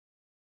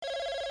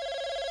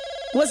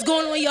What's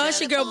going on, y'all? It's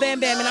your girl Bam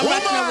Bam, and I'm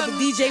rocking out with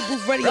the DJ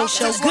Booth Radio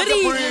Show. Good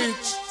evening.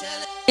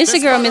 It's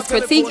your girl Miss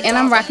Critique, and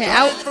I'm rocking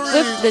out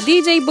with the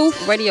DJ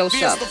Booth Radio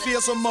Show.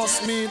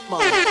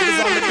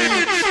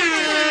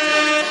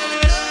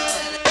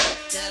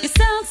 You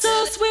sound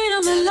so sweet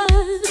on the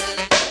line.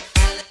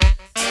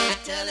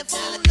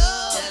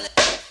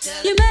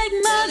 You make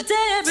my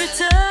day every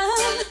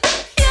time.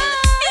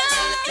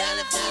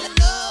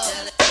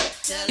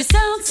 You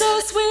sound so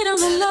sweet on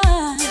the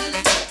line.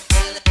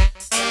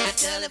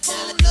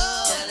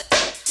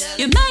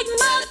 You make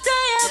my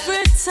day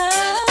every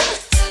time.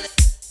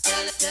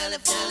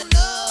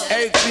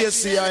 Hey,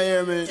 TSC, I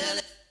hear me.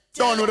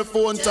 Don't know the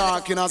phone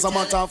talking. As a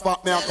matter of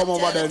fact, me I come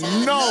over there.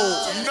 No.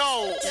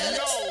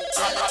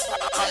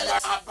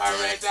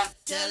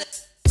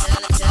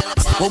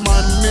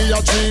 Woman, me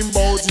a dream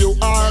about you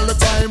all the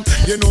time.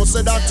 You know,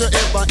 say that you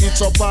ever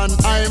itch up and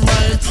I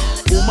mind.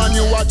 Woman,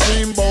 you a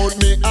dream about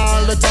me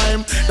all the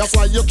time. That's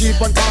why you keep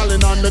on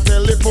calling on the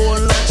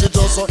telephone like she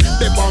just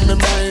dip on me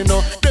mind,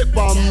 dip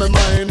on me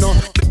mind,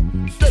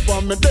 dip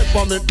on me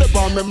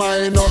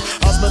mind.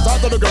 As me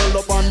talk to the girl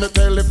up on the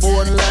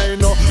telephone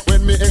line,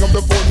 when me hang up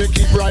the phone, me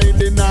keep riding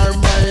her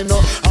mind.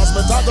 As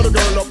me talk to the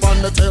girl up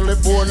on the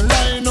telephone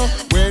line,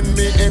 when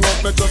me hang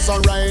up, me just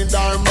ride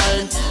her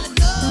mind.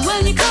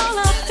 When you call,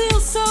 I feel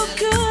so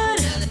good.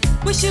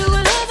 Wish you were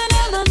living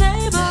in the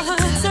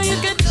neighborhood, so you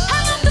could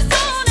hang up the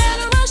phone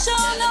and rush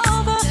on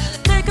over.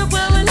 Pick up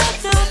where we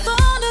left off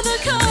under the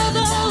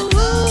cover.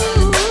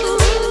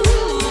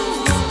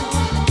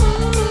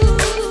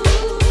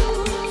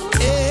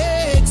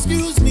 Hey,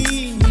 excuse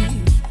me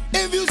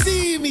if you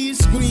see me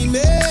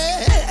screaming,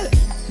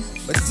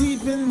 but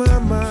deep in my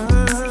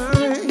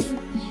mind,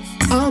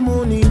 I'm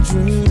only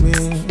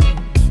dreaming.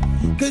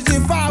 'Cause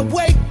if I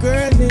wake,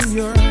 girl, and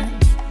you're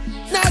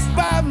not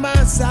by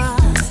my side,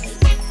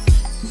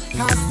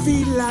 I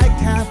feel like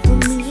half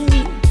of me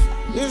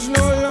is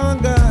no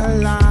longer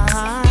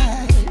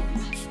alive.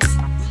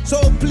 So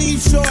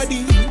please,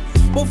 shorty,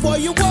 before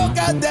you walk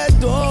out that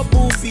door,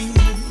 booby,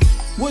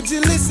 would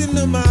you listen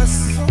to my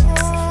song?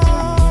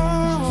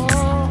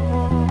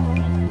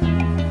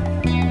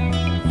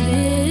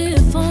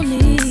 If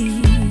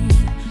only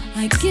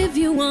I give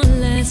you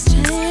one last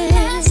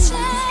chance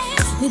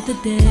with the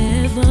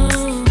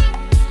devil,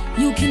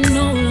 you can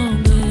no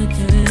longer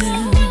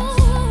tell.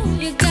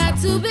 You got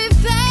to be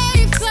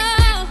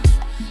faithful,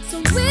 so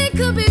we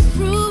could be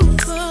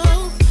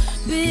fruitful.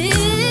 Build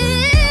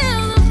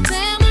a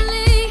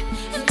family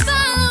and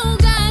follow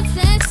God's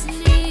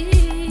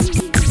destiny.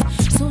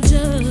 So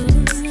just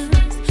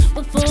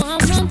before I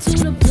run to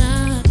the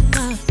block,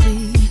 my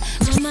feet,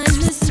 I might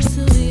listen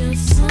to your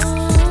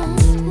song.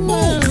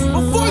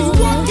 Before you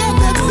walk out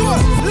that door,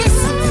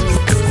 listen.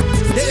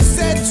 They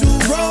said two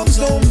wrongs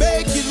don't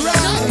make it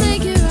right.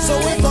 So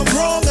if I'm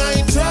wrong, I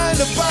ain't trying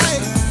to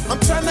fight. I'm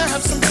trying to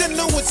have some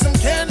dinner with some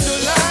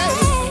candlelight.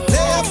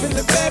 Lay up in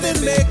the bed and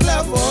make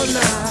love all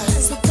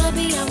night. So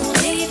baby, I won't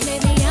leave,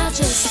 maybe I'll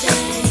just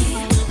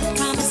stay.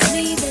 Promise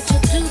me that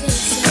you'll do the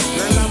same.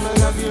 Girl, I'ma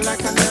love you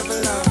like I never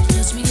loved.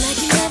 Touch me like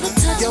you never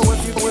touched Yo, me.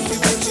 if you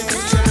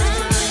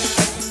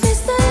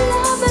Mr.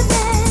 Lover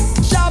Man,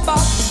 Shabba.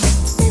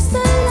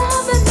 Mr.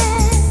 Lover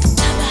Man,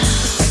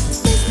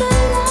 Mr.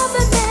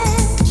 Lover Man,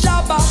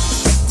 Shabba.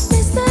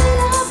 Mr.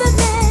 Lover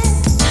Man,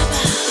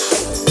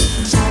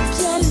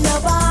 Champion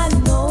lover, I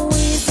know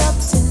he's up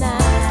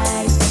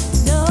tonight.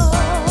 No,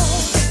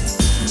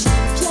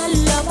 champion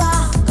lover,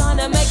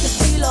 gonna make you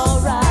feel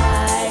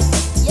alright.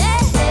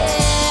 Yeah,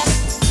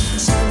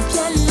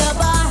 champion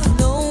lover, I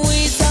know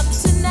he's up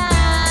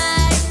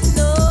tonight.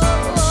 No,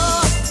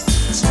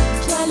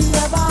 champion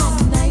lover,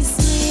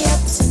 nicely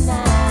up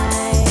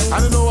tonight. I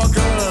don't know a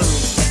girl.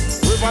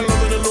 If I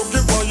love it,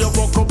 looking for you,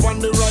 walk up on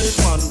the right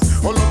man.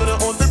 Oh, love it,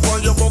 only for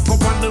you, walk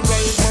up on the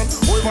right man.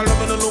 Oh, if I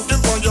love it,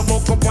 looking for you,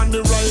 walk up on the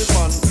right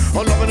man.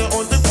 Oh, love it,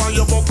 only for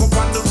you, walk up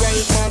on the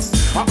right man.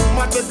 A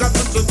woman take a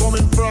picture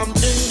coming from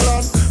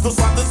England to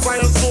satisfy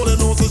her soul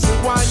and also she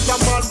wants a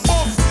man.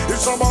 Boom,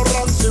 if she about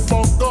run, she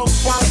buck up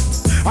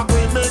fast. I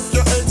will make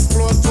you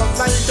explode just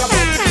like a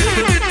man.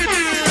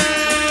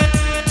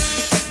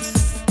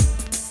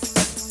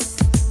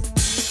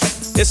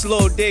 It's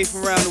Lil Dave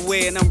from around the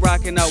way, and I'm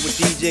rocking out with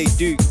DJ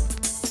Duke.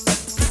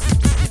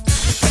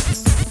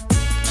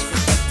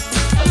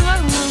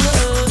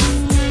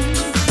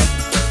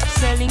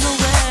 Selling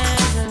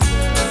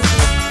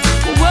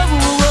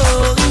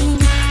whoa.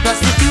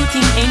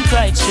 Prostituting ain't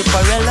right,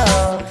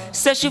 Stripperella.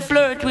 Says she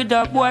flirt with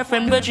her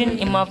boyfriend, virgin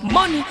him of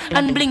money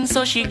and bling,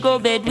 so she go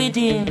bed with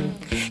him.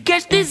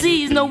 Catch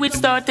disease, now it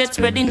started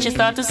spreading. She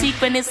start to seek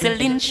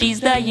penicillin, she's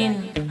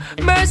dying.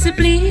 Mercy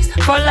please,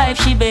 for life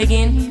she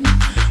begging.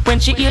 When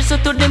she hears her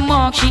to the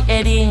mark, she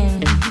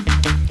heading.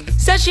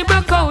 Says she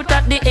broke out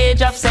at the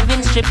age of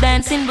 7, strip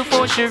dancing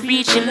before she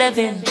reached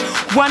 11.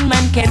 One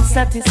man can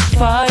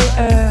satisfy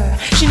her,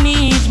 she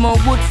needs more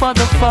wood for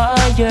the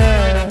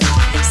fire.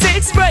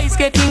 Sex price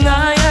getting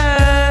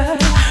higher,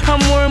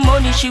 and more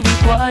money she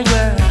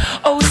require.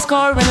 Oh,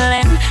 score and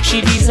land she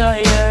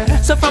desire.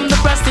 So from the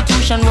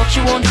prostitution work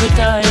she won't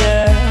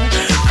retire.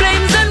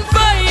 Flames and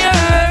fire.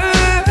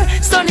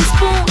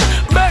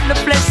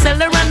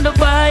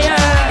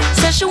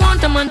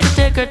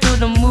 take her to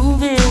the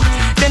movies.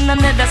 Then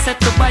another set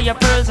to buy her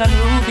pearls and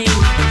rubies.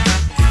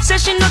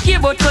 Says she no care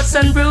about cuts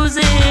and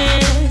bruises.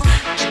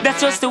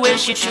 That's just the way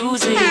she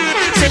chooses.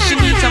 Says she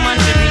needs a man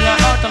to bring her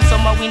autumn,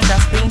 summer, winter,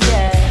 spring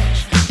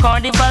cash.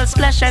 Carnival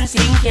splash and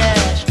sling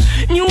cash.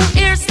 New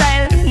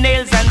hairstyle,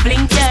 nails and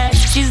bling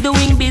cash. She's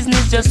doing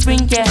business, just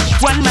bring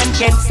cash. One man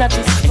can't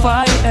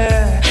satisfy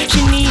her.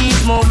 She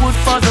needs more wood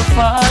for the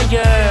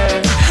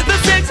fire. The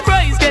sex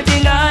price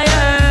getting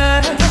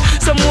higher.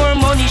 Some more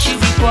money she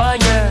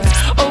require.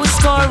 Oh,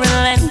 scoring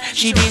land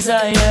she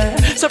desire.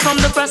 So from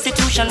the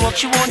prostitution work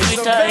she won't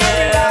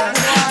retire.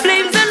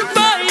 Flames and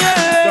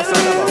fire.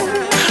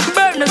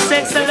 Burn the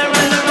sex and around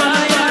the fire.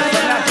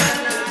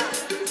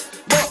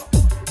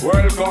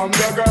 Welcome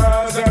the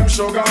girls, them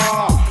sugar.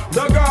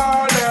 The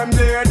girl, them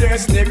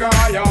ladies, nigga,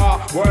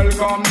 yeah.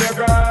 Welcome the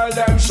girl,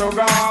 them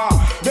sugar.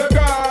 The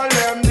girl,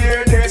 them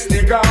ladies,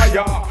 nigga,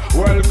 yeah.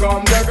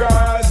 Welcome the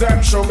girls,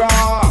 them sugar.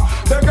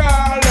 The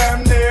girl,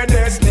 them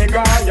ladies,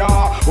 nigga,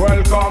 yeah.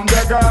 Welcome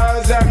the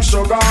girls, them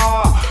sugar.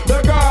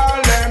 The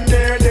girl, them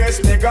ladies,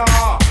 nigga.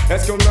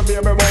 Excuse me,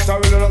 baby, but I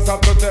will just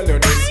have to tell you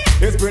this.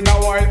 It's been a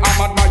while,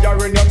 I'm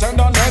admiring your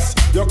tenderness.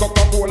 Your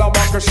Coca-Cola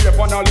back a shape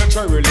on all your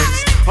cherry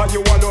lips. And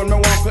you alone, me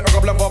want to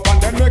hook up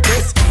and then we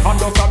kiss. I'm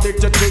just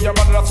addicted to you,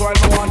 but that's why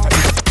I want to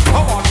eat. I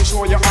want to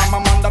show you I'm a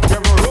man that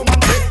very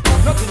romantic.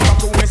 Nothing got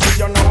to miss it,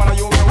 you know when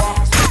you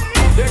walk.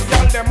 The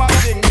girl, them a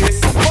sing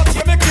this, but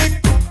you me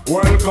kick.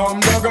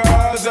 Welcome the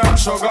girls, them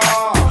sugar.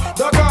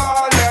 The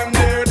girl, them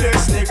need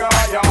this nigga,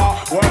 yeah.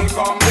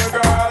 Welcome the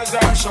girls,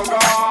 them sugar.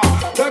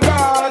 The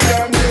girl,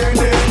 them need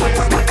this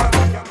nigga.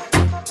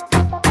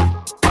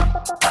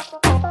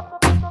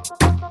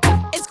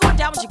 It's going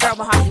down with your girl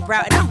Mahogany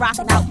Brown, and I'm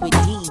rocking out with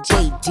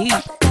DJ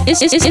Duke.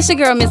 It's your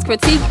girl Miss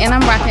Critique, and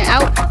I'm rocking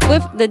out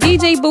with the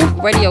DJ Booth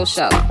Radio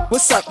Show.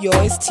 What's up,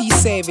 y'all? It's T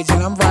Savage,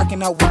 and I'm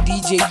rocking out with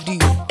DJ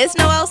Duke. It's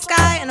Noel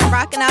Sky, and I'm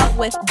rocking out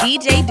with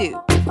DJ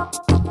Duke.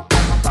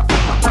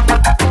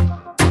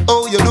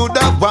 Oh, you do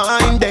that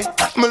wine there.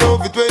 Me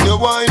love it when you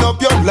wind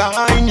up your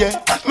line, yeah.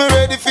 Me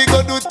ready fi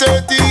go do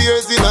 30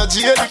 years in a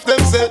jail if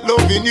them say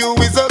loving you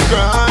is a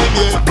crime,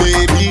 yeah.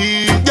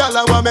 Baby, girl,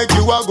 I wanna make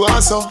you a go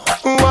on so.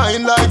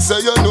 Wine like say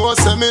you know,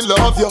 say me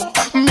love you.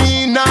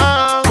 Me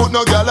nah, put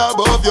no girl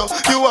above you.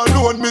 You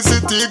alone, me see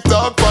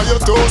TikTok for your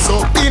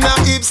torso. In a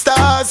hip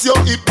stars, your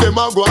hip them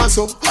a go on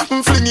so.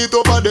 Fling it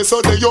over there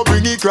so then you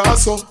bring it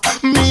cross so.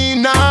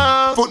 Me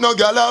nah, put no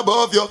girl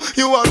above you.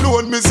 You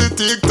alone, me see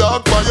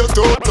TikTok for your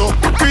torso.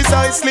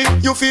 Precisely,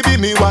 you fi be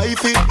me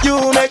wifey.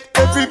 You make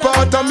every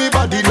part of me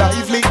body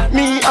lively.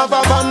 Me have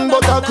a van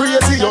but a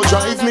crazy you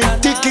drive me.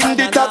 Ticking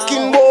the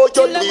tacking boy,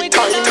 you the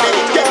time.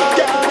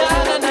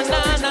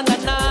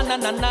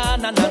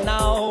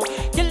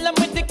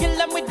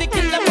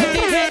 Kill 'em with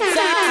the head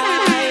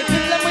side.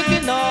 Kill 'em with the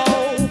no.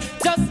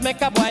 Just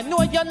make a boy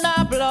know you're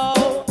not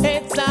blow.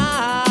 Head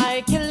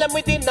side. Kill 'em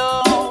with the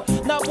no.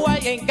 No boy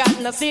ain't got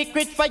no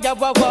secret for your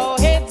wow.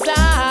 Head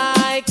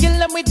side.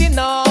 Kill 'em with the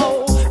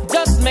no.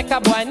 Just make a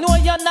boy know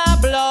you're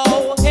not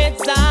blow. Head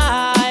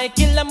side.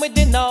 Kill 'em with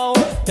the no.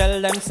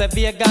 Tell them say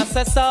Vegas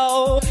say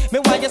so. Me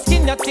want you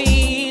skin your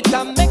teeth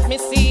and make me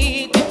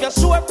see it. If you're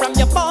sure from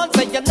your phone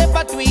say you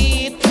never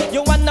tweet.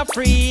 You wanna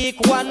freak,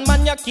 one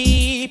man you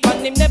keep.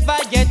 And him never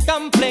yet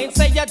complain,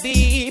 say you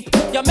deep.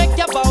 You make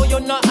your bow, you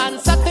no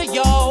answer to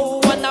yo.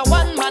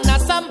 One man a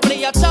sample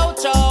your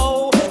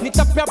chow. Knit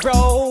up your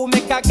bro,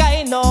 make a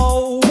guy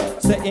know.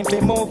 Say if he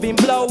moving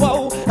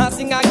blow, and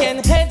sing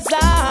again heads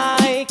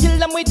high. Kill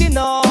them with the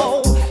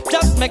no.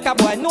 Just make a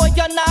boy know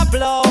you're not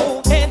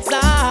blow. Heads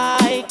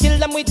high, kill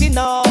them with the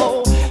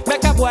no.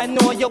 Make a boy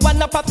know you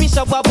wanna puppy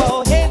show,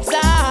 heads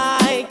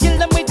high, kill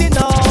them with the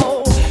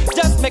no.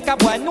 Just make a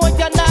boy know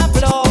you're not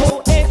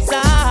blow. Heads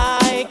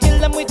high, kill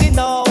them with the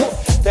no.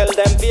 Tell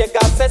them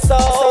Vegas say so.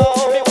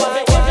 Me want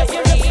you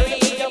to free.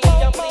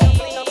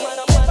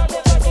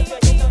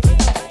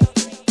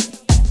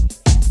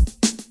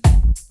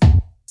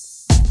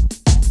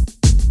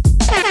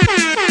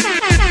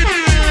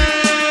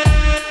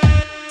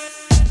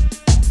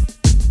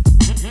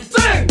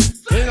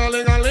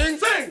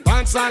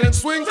 Silent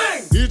swing,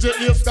 DJ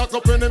ear stuck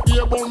up in the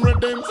beer boom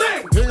rhythm.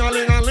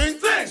 Ting-a-ling-a-ling,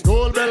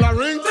 school bell a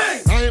ring.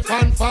 Knife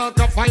and fork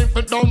a fine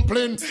for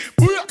dumpling.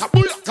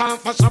 Booyaka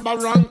for Shabba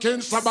ranking.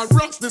 Shabba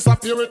rocks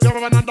disappear with you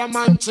another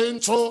man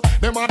change. So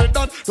them are the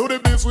done to the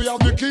biz. We have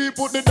the key,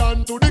 put the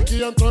down to the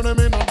key and turn them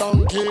in a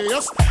donkey.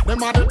 Yes,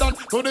 them are the done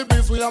to the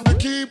biz. We have the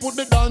key, put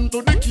the down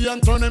to the key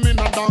and turn them in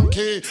a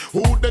donkey.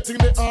 Who they think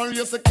they are?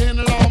 Yes, they can't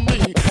allow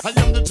me. I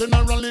am the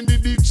general in the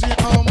DJ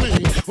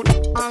army. With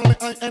only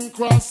I and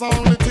cross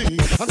only T.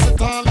 And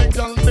sit all the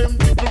girl, them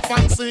people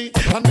fancy.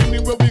 And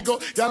anywhere we go,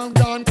 y'all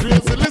gone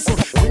crazy. Listen,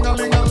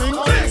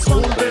 ling-a-ling-a-ling,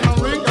 school bell a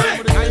ring.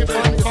 Knife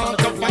and fork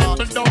a fine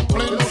for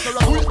dumpling.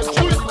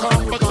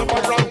 Come for Shabba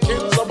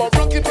ranking. Shabba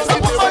ranking is the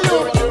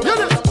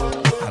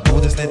I know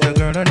this little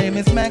girl, her name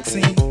is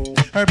Maxine.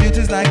 Her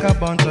beauty's like a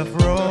bunch of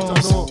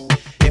roses.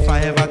 If I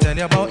ever tell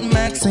you about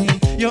Maxine,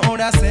 you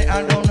would say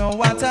I don't know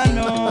what I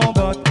know.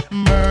 But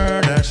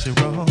murder she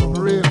wrote.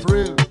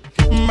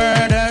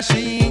 Murder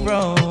she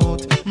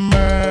wrote.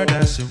 Murder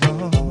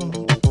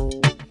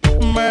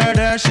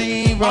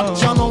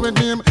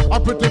A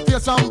pretty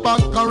face and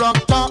bad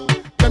character.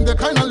 Them the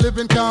kind of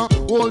living can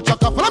hold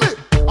chaka. Follow me.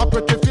 A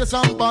pretty face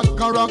and bad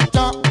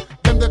character.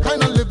 Them the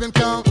kind of living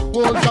can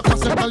hold chaka.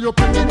 Say girl you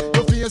pretty,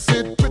 your face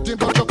it pretty,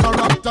 but your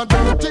character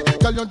dirty.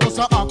 Girl you just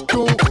a act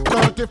too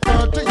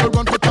 30, you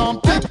run to Tom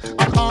Dick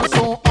and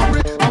also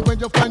hurry. And when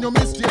you find your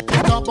mistake,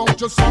 think about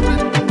your sorry.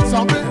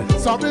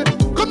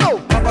 Come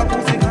now.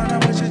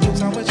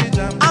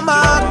 I'm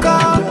a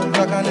god.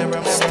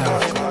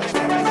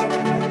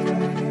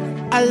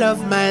 I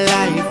love my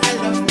life.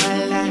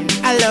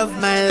 I love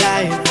my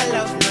life.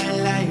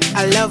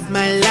 I love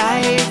my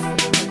life.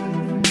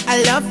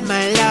 I love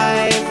my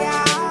life.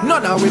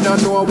 No, we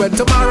don't know where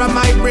tomorrow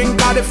might bring,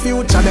 cause the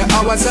future, the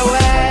hours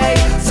away.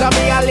 So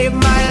me, I live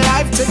my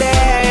life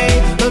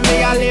today.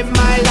 I live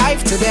my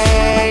life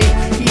today.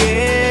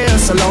 Yeah,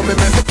 so love me,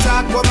 make me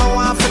talk what I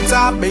want for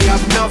talk. Me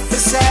have enough to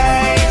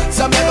say.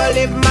 So me go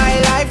live my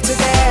life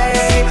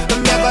today.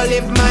 Me go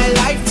live my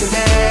life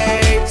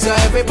today. So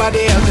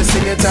everybody else to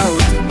sing it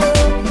out.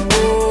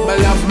 Me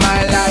love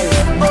my life.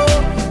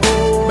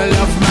 Me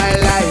love my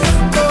life.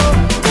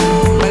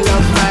 Me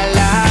love my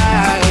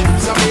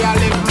life. So me I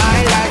live my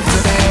life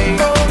today.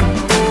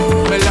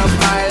 Me love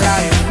my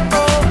life.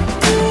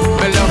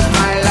 Me love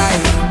my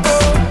life.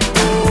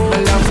 Me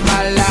love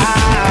my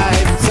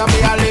life. So me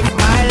I live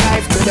my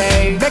life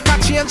today. Make a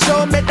change,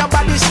 don't make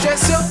nobody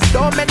stress you.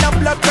 Don't make no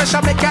blood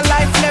pressure, make your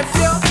life left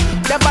you.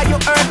 Never you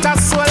hurt a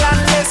soul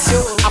unless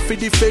you have to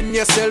defend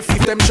yourself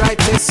if them try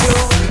to test you.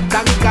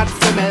 Thank God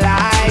for my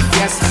life,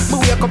 yes. Me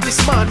wake up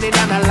this morning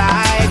and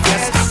alive,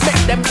 yes.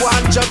 Make them go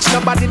and judge,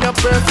 nobody no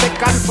perfect.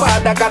 And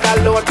Father God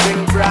alone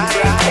bring bright.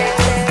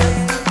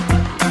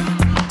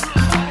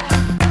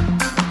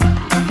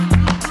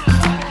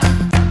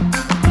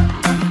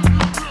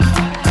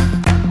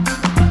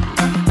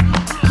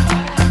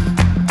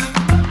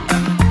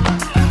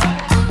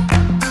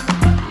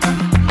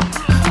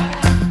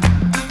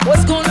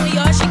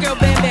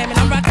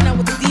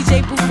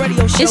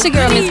 It's your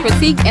girl, Miss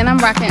Critique, and I'm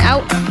rocking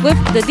out with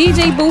the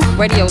DJ Booth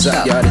Radio Show.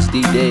 What's up, y'all? This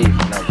D-Dave,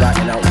 and I'm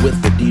rocking out with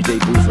the DJ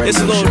Booth Radio Show. It's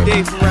a little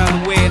Dave from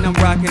around the way, and I'm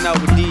rocking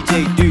out with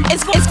DJ Duke.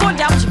 It's going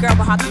down with your girl,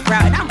 Bahaki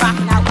Brown, and I'm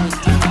rocking out with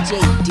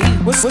DJ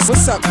Duke. What's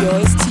up, y'all?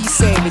 It's T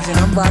Savage, and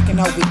I'm rocking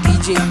out with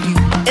DJ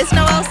Duke. It's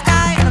Noel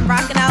Sky, and I'm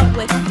rocking out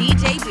with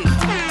DJ Duke.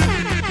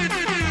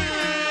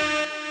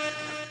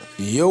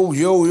 Yo.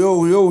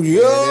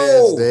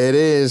 There it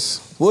is.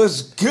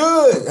 What's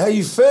good? How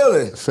you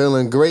feeling?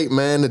 Feeling great,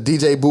 man. The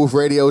DJ Booth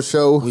Radio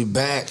Show. We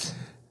back.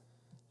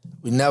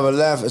 We never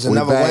left. It's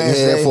another back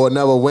Wednesday. Here for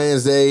another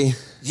Wednesday.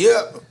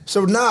 Yep.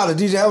 So now the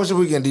DJ, how was your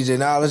weekend, DJ?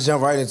 Now let's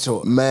jump right into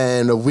it.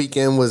 Man, the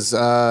weekend was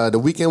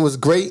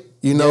great.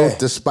 You know,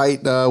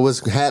 despite what's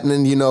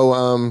happening. You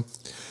know,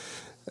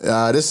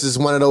 this is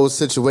one of those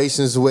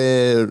situations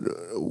where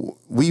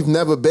we've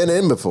never been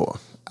in before.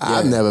 Yeah.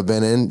 I've never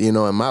been in. You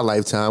know, in my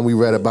lifetime, we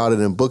read about it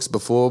in books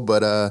before,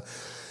 but.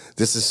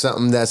 This is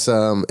something that's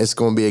it's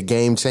going to be a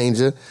game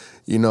changer.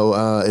 You know,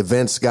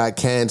 events got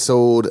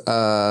canceled,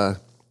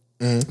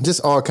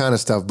 just all kind of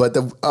stuff. But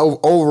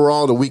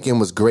overall, the weekend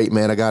was great,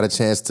 man. I got a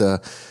chance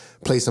to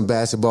play some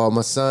basketball.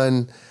 My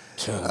son,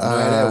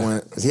 that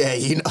went. Yeah,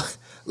 you know,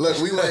 look,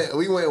 we went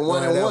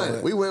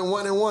 1-1. We went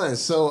 1-1.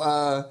 So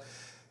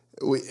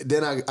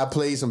then I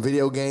played some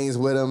video games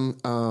with him.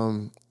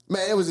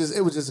 Man, it was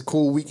just a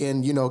cool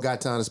weekend. You know,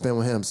 got time to spend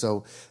with him.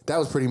 So that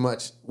was pretty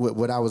much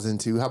what I was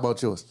into. How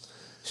about yours?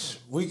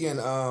 Weekend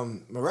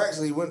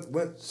miraculously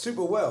went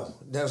super well.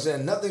 You know what I'm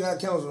saying? Nothing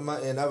got canceled on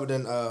my end other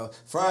than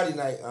Friday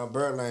night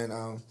Birdland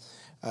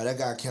that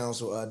got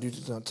canceled due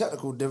to some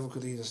technical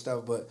difficulties and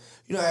stuff. But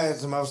you know, I had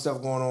some other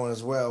stuff going on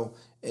as well.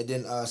 And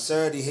then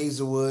Saturday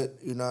Hazelwood,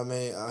 you know what I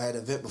mean? I had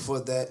an event before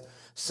that.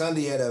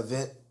 Sunday had an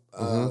event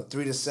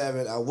 3 to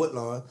 7 at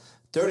Woodlawn.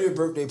 30th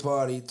birthday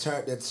party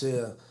turned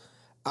into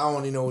I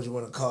don't even know what you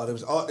want to call it. It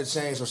was all the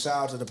change. So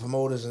shout out to the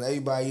promoters and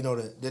everybody, you know,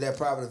 that did that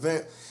private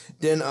event.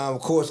 Then, of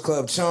course,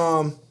 Club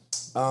Charm.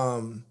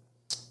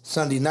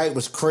 Sunday night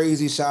was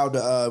crazy. Shout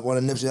out to one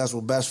of Nipsey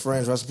Hussle's best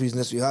friends. Rest in peace,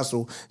 Nipsey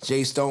Hussle.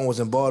 Jay Stone was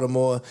in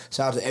Baltimore.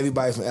 Shout out to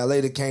everybody from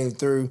LA that came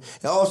through.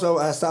 And also,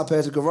 I stopped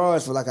past the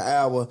garage for like an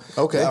hour.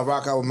 Okay. I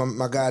rock out with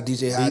my guy,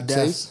 DJ High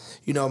Def.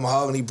 You know,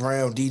 Mahogany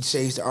Brown, D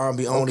Chase, the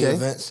R&B only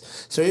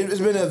events. So it's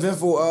been an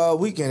eventful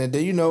weekend. And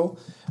then, you know,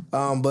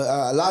 but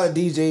a lot of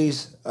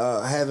DJs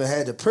haven't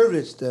had the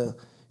privilege to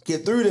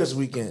get through this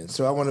weekend.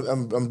 So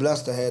I'm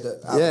blessed to have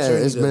the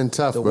opportunity it's been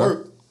tough, to bro.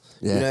 work.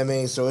 Yeah. You know what I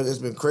mean? So it's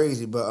been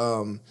crazy. But,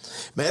 man,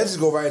 let's just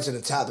go right into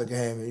the topic at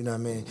hand. You know what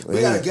I mean?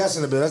 We got a guest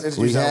in the building. Let's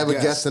we have a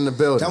guest in the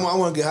building. I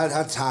want to get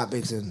her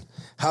topics and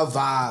her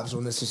vibes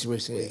on this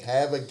situation. We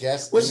have a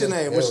guest What's your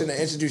name? What's your name?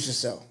 Introduce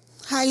yourself.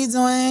 How you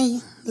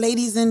doing,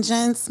 ladies and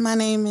gents? My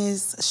name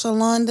is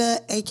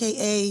Sholanda,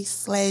 a.k.a. /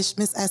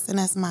 Miss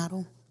SNS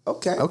Model.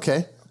 Okay,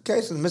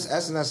 so Miss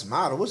SNS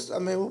Model. What's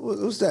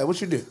that?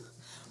 What you do?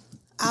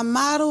 I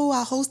model.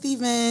 I host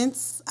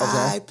events. Okay.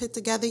 I put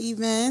together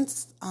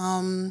events.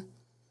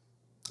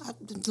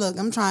 Look,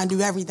 I'm trying to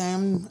do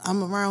everything.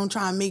 I'm around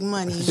trying to make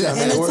money.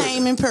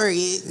 Entertainment,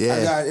 period.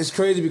 Yeah, it's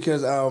crazy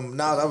because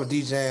now I was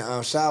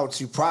DJing. Shout out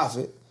to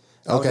Prophet.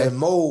 I was Okay. at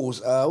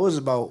Mo's. What was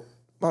it about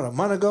a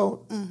month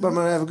ago? About a month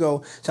and a half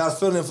ago. So I was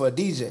filling in for a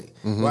DJ,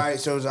 right?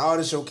 So it was an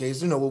artist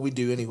showcase. You know what we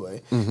do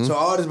anyway. So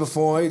artist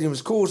before, it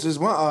was cool. So this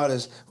one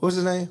artist, what's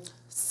his name?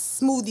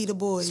 Smoothie the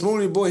boy.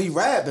 Smoothie the boy, he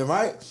rapping,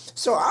 right?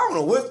 So I don't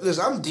know what this.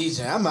 I'm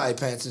DJing. I'm not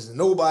paying attention to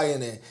nobody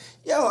in there.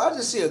 Yo, I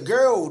just see a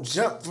girl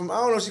jump from. I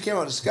don't know if she came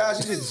out the sky.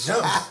 She just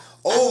jumped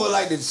over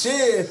like the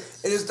chair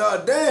and just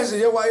started dancing.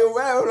 Yo, while you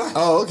rapping, like,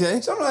 Oh,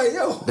 okay. so I'm like,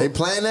 yo, They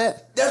playing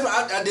that? that's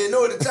what I didn't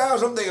know at the time.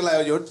 So I'm thinking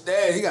like, yo,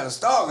 dad, he got a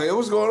stalker. Yo,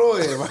 what's going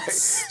on here, right?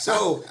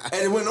 So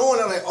and it went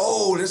on. I'm like,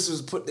 oh, this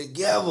was put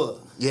together.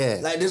 Yeah.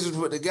 Like this was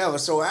put together.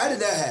 So how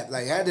did that happen?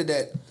 Like how did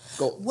that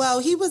go? Well,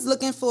 he was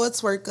looking for a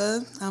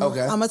twerker.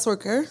 Okay. I'm a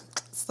twerker.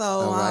 So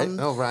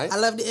All right. I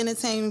love to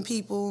entertain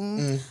people.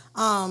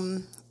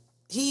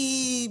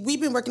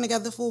 We've been working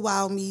together for a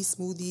while, me,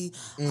 Smoothie.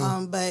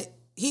 But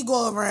he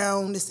go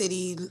around the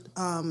city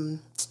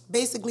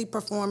basically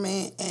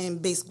performing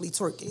and basically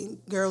twerking.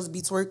 Girls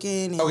be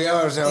twerking. And Okay,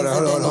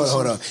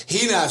 hold on.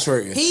 He not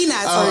twerking. He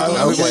not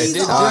twerking. He's He's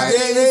this artist.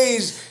 day and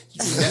age,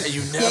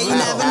 you never Yeah, you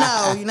never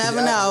know. You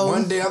never know.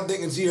 One day I'm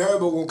thinking G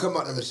Herbo gonna come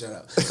out. Let me shut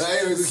up. So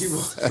anyway, we keep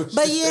on.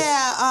 But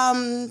yeah,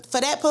 for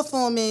that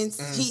performance,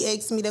 he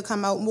asked me to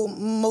come out.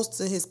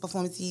 Most of his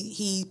performance,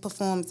 he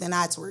performs and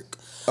I twerk.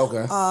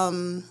 Okay.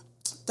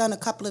 Done a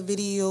couple of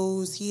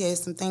videos. He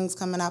has some things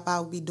coming up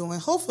I'll be doing.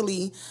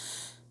 Hopefully,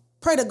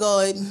 pray to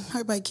God,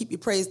 everybody keep your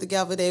praise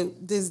together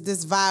that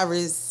this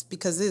virus,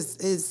 because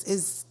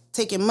it's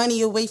taking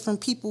money away from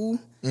people,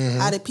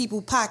 out of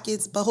people's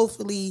pockets. But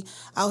hopefully,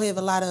 I'll have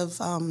a lot of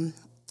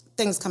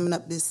things coming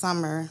up this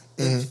summer.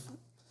 Because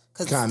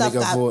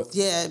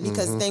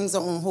because things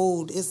are on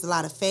hold. It's a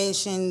lot of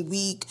fashion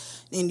week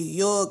in New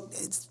York.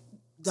 It's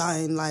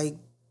done like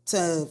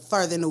to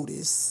further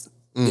notice.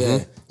 Yeah.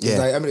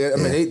 Like, I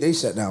mean, they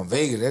shut down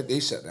Vegas. They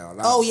shut down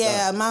a lot of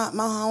stuff.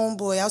 My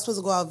homeboy, I was supposed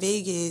to go out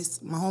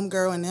Vegas. My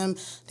homegirl and them,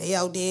 they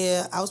out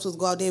there. I was supposed to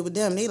go out there with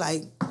them. They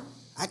like,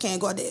 I can't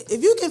go out there.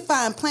 If you can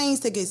find plane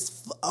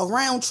tickets, a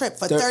round trip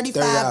for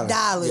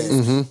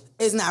 $35,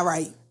 it's not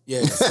right.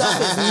 Yeah.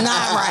 Stuff is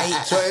not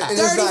right. So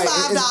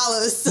 $35.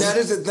 Now,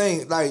 this is the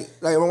thing. Like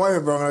my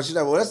wife brought up, she's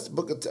like, well, let's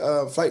book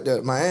a flight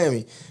to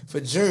Miami for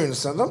June or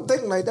something. I'm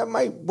thinking like that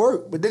might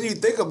work. But then you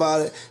think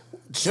about it,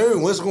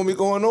 June, what's going to be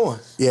going on?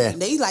 Yeah.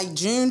 They like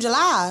June,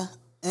 July,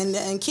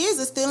 and kids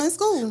are still in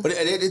school. But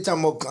they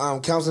talking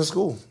about counseling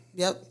school.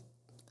 Yep.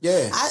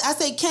 Yeah. I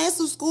say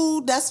cancel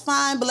school, that's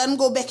fine, but let them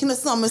go back in the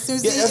summer. As soon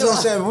as that's what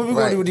I'm saying. What we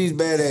going to do with these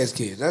badass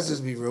kids? Let's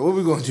just be real. What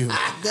we going to do?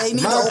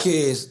 My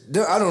kids,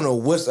 I don't know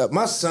what's up.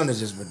 My son is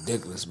just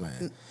ridiculous,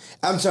 man.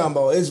 I'm talking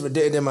about it's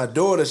ridiculous. Then my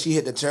daughter, she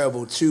hit the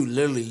terrible 2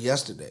 literally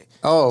yesterday.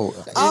 Oh.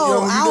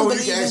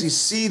 You can actually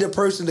see the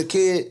person, the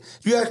kid.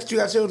 You got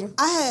children?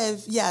 I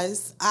have,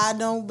 yes. I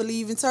don't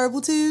believe in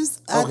terrible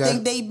 2s. I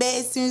think they bad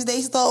as soon as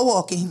they start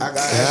walking. How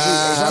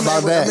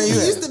about that?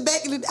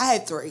 I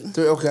had 3.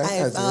 3, okay. I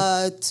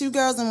have 2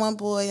 girls and 1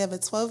 boy. I have a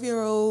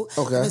 12-year-old,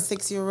 I have a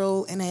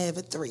 6-year-old, and I have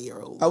a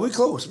 3-year-old. Oh, we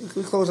close.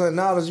 We close on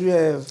knowledge. You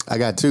have? I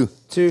got 2.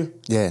 2?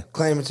 Yeah.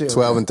 Claiming 2.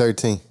 12 and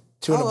 13.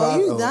 2 and about.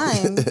 You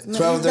dying. 12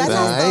 and 13.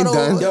 I ain't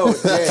done. Yo,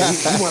 yeah,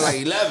 you want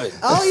like 11.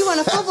 Oh, you want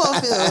a football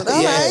field.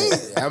 All right.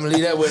 I'm going to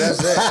leave that where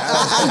that's at.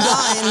 I'm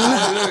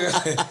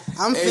done.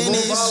 I'm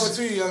finished. Move forward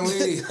to you, young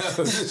lady.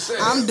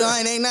 I'm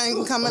done. Ain't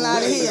nothing coming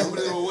out of here.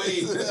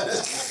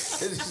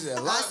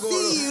 I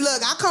see you.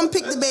 Look, I come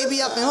pick the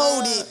baby up and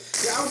hold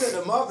it. Yeah, I was at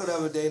the market the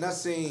other day and I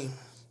seen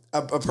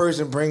a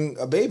person bring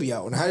a baby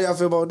out. And how do y'all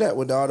feel about that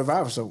with all the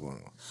virus stuff going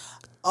on?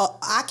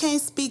 I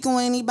can't speak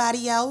on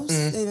anybody else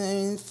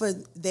and for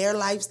their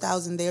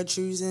lifestyles and their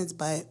choosings,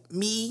 but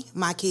me,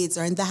 my kids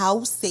are in the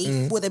house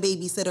safe with a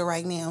babysitter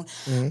right now.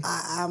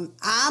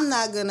 I'm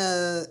not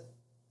gonna.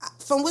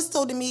 From what's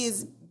told to me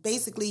is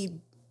basically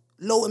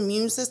low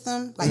immune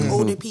system, like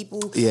older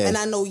people, and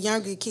I know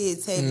younger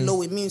kids have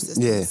low immune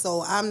systems,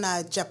 so I'm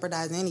not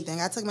jeopardizing anything.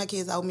 I took my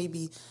kids out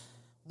maybe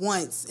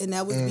once, and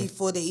that was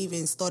before they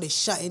even started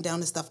shutting down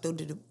the stuff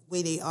the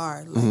way they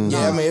are. Like,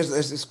 I mean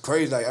it's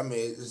crazy. Like I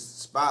mean, it's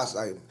spots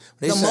like when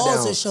they the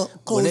malls are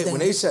closed when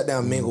they shut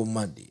down Mingle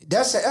Monday.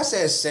 That's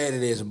as sad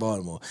it is in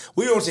Baltimore.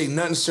 We don't take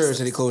nothing serious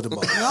when they close the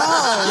bar. Yo,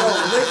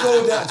 when they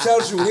close down,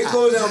 tell you, when they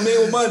close down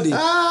Mingle Monday, yo,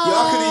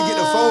 I couldn't even get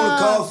the phone to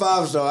call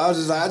 5-star. I was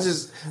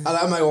just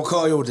like, I'm not gonna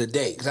call you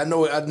today because I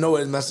know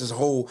it messed this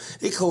whole.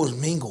 They closed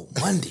Mingle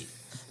Monday.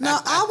 No,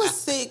 I was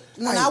sick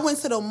when I went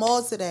to the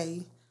mall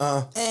today.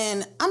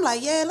 And I'm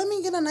like, let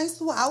me get a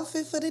nice little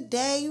outfit for the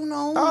day, you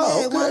know.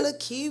 Want to look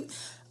cute.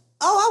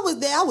 Oh, I was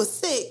there. I was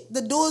sick.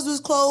 The doors was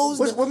closed.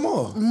 What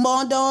more?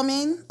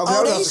 Mondawmin.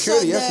 They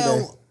shut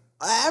down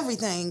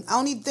everything. I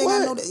don't even think I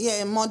know that.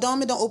 Yeah,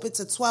 Mondawmin don't open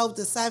to 12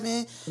 to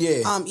 7.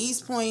 Yeah.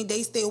 East Point,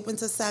 they stay open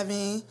to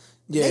 7.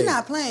 Yeah. They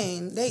not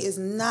playing. They is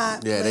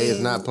not playing. Yeah, they is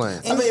not playing.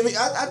 I mean,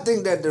 I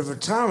think that the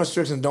time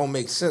restrictions don't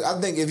make sense.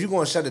 I think if you're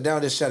going to shut it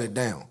down, just shut it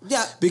down.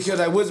 Yeah. Because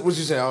like what you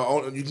say,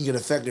 you can get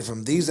affected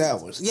from these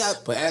hours. Yeah.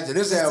 But after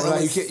this hour,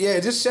 like, you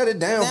can't, just shut it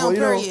down. For,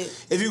 you know,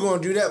 if you're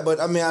going to do that. But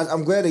I mean,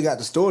 I'm glad they got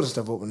the stores and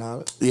stuff open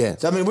now. Yeah.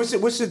 So, I mean,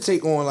 what's your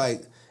take on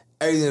like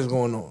everything that's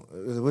going on?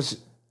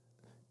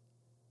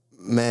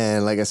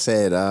 Man, like I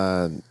said,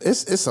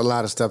 it's a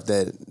lot of stuff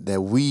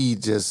that we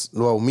just,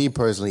 well, me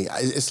personally,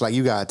 it's like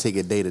you gotta take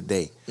it day to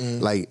day.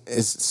 Like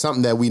it's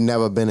something that we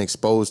never been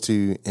exposed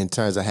to in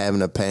terms of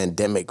having a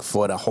pandemic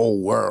for the whole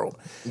world.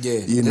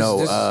 Yeah,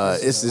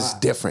 it's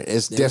just different.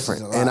 It's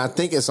different, and I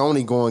think it's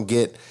only going to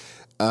get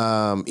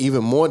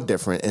even more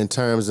different in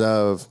terms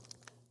of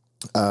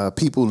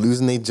people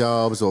losing their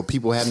jobs or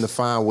people having to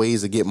find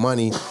ways to get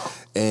money.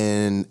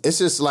 And it's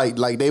just like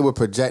they were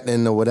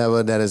projecting or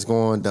whatever that is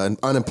going, the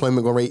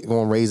unemployment rate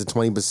going to raise to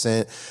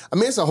 20%. I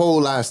mean, it's a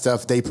whole lot of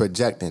stuff they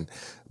projecting.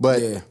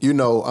 But,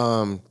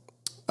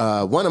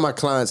 one of my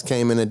clients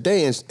came in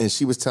today and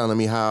she was telling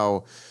me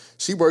how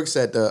she works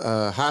at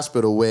the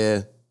hospital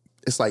where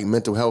it's like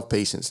mental health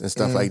patients and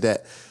stuff like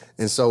that.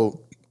 And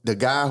so the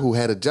guy who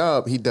had a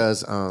job, he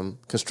does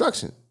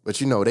construction. But,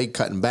 they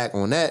cutting back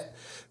on that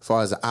as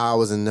far as the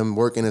hours and them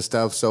working and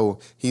stuff. So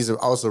he's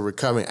also a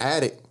recovering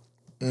addict.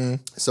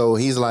 So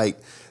he's like,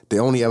 the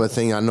only other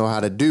thing I know how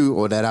to do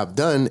or that I've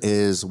done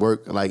is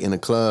work like in a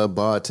club,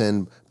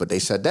 bartend, but they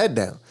shut that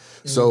down.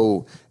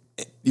 So,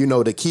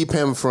 to keep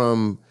him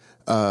from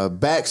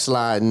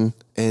backsliding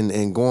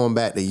and going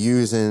back to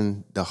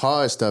using the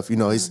hard stuff,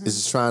 he's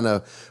just trying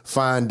to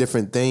find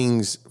different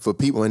things for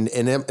people. And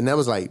that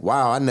was like,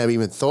 wow, I never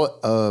even thought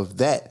of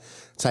that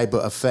type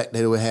of effect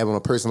that it would have on a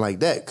person like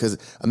that. Because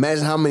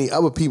imagine how many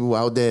other people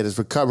out there that's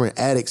recovering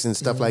addicts and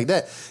stuff like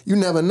that. You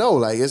never know.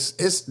 Like it's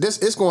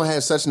going to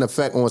have such an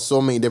effect on so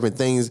many different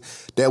things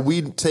that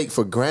we take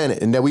for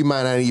granted and that we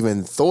might not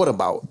even thought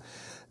about.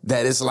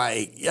 That it's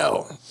like,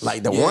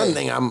 like the one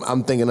thing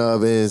I'm thinking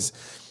of is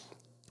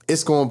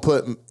it's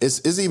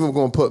even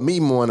going to put me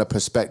more in a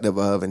perspective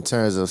of in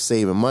terms of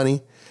saving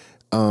money.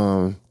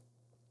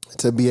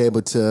 To be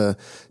able to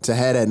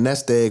have that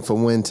nest egg for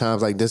when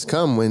times like this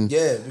come.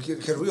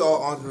 Because we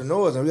all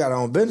entrepreneurs and we got our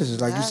own businesses.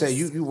 Like you say,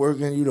 you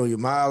working, you're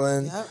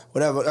modeling,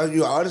 whatever. Are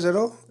you an artist at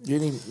all? Do you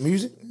any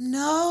music?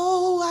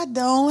 No, I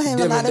don't.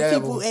 Have a lot of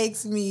people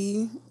ask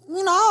me.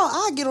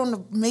 I'll get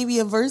on maybe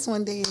a verse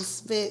one day and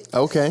spit.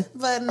 Okay.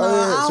 But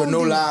no, so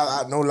no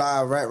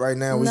live rap right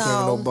now. We can't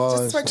get no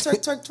bars. Just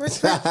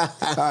twerk.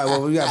 All right,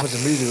 well, we gotta put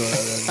some music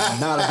on.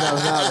 Knowledge.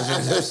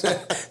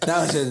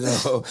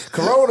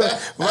 Corona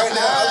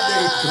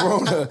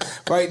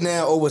right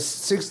now over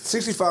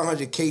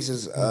 6,500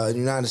 cases in the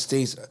United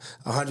States,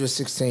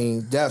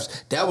 116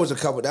 deaths. That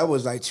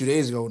was like 2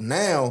 days ago.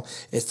 Now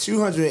it's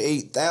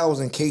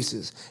 208,000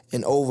 cases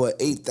and over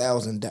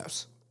 8,000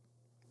 deaths.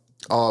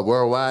 Oh,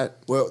 worldwide?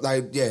 Well,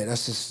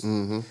 that's just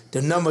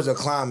the numbers are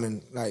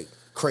climbing like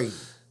crazy.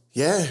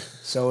 Yeah.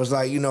 So it's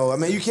like, you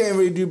can't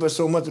really do but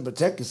so much to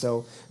protect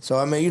yourself. So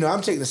I'm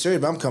taking it serious,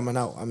 but I'm coming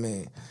out. I'm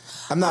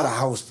not a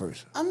house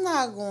person. I'm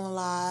not gonna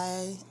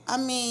lie.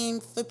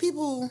 For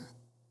people,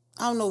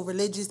 I don't know,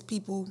 religious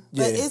people,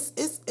 but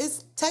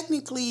it's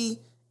technically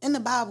in the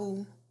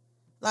Bible.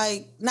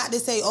 Like, not to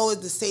say,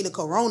 it's to say the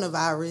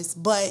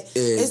coronavirus, but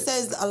it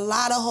says a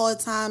lot of hard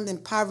times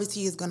and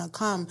poverty is going to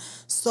come.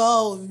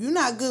 So, if you're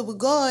not good with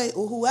God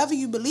or whoever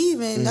you believe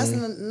in, that's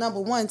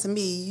number one to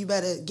me. You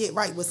better get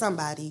right with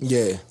somebody.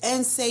 Yeah.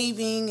 And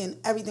saving and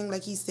everything,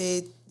 like he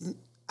said,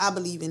 I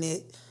believe in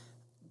it.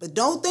 But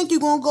don't think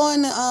you're going to go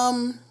in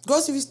the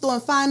grocery store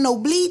and find no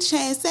bleach,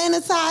 hand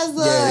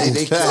sanitizer.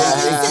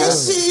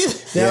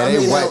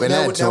 They wiping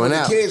that joint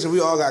out. The kids,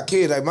 we all got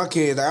kids. Like my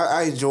kids,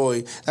 I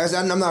enjoy.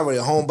 I'm not really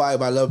a homebody,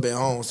 but I love being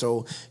home.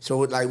 So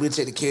like we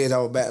take the kids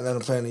out back and let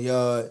them play in the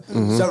yard.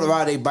 Stuff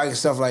around their bike and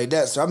stuff like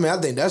that. So I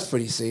think that's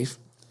pretty safe.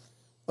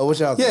 Oh, what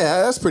y'all think?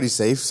 Yeah, that's pretty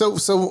safe.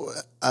 So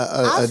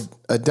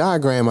a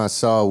diagram I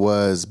saw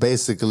was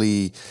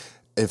basically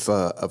if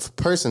a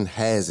person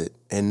has it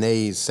and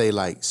they say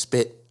like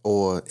spit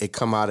or it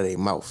come out of their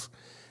mouth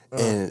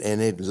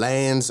and it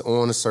lands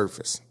on the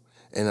surface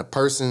and a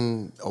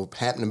person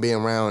happen to be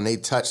around and they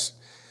touch,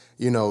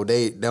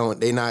 they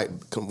not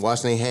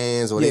washing their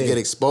hands or they get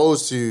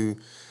exposed to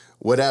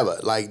whatever,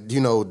 like,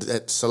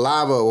 that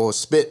saliva or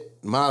spit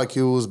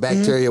molecules,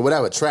 bacteria,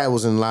 whatever,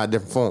 travels in a lot of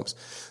different forms.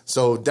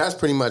 So that's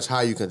pretty much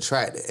how you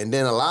contract it. And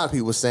then a lot of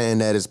people saying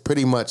that it's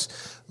pretty much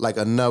like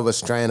another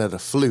strand of the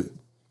flu,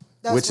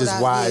 which is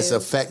why it's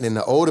affecting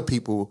the older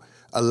people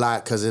a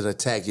lot because it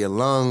attack your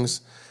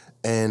lungs.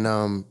 And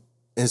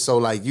so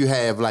like you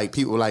have like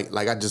people like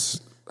I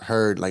just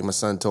heard, like my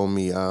son told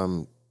me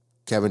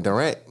Kevin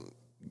Durant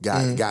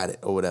got it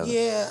or whatever.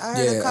 Yeah, I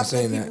heard a couple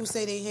of people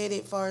say they had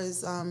it far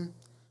as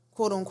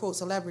quote unquote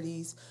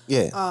celebrities.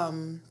 Yeah.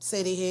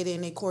 Say they had it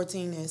and they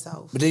quarantine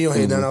themselves. But then you don't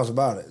hear nothing else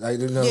about it. Like,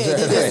 they're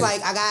just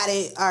like, I got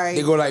it. All right.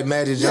 They go like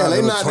Magic Johnson.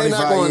 They're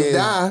not going to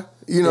die.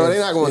 They're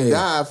not going to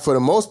die for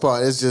the most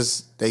part. It's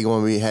just they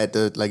going to be had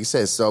to, like you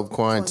said,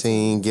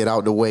 self-quarantine, get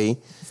out the way.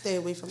 Stay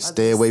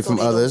away from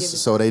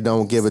others. So they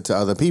don't give it to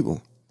other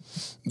people.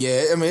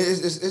 Yeah, I mean,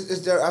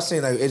 it's I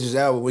seen like Idris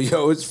Elba.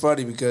 It's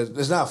funny because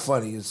it's not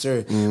funny. It's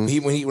serious.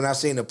 When I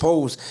seen the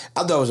post,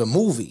 I thought it was a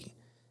movie.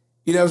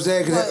 You know what I'm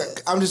saying?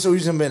 Cause I'm just so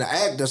used to him being an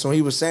actor. So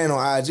he was saying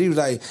on IG, he was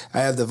like, I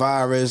have the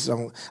virus.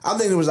 I'm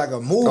thinking it was like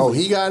a movie. Oh,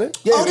 he got it?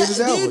 Yeah, it's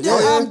his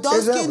album.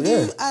 Dark skin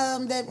dude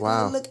that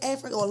look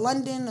Africa or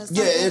London or something.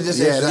 Yeah, it's just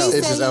he it's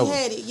said his he album.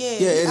 had it.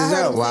 Yeah, it's his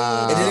album.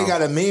 Wow. And then they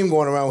got a meme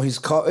going around where he's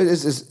called.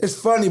 It's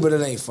funny, but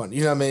it ain't funny.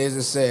 You know what I mean? It's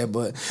just sad,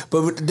 but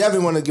we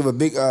definitely want to give a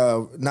big,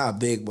 not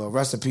big, but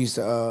rest in peace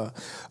to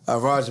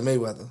Roger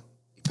Mayweather.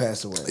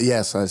 Passed away.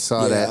 Yes, I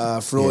saw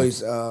that.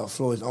 Floyd's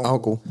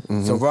uncle.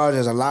 Mm-hmm. So Roger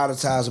has a lot of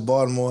ties to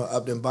Baltimore,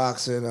 up in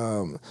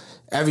boxing.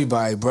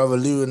 Everybody, Brother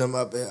Lou and them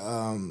up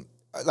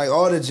at like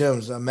all the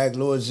gyms, Mac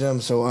Lord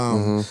gym.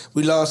 So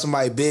we lost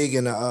somebody big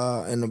in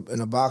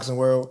the boxing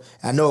world.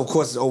 I know, of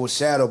course, it's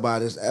overshadowed by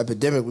this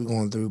epidemic we're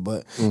going through,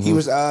 but he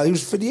was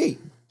 58.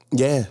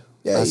 Yeah,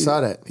 I saw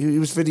that. He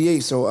was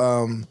 58.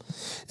 So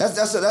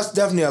that's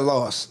definitely a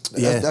loss.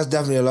 That's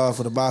definitely a loss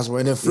for the boxing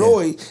world. And then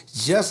Floyd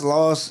just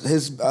lost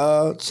his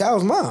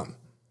child's mom.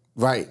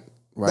 Right.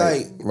 You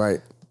know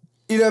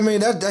what I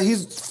mean?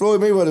 He's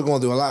Floyd Mayweather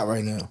going through a lot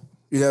right now.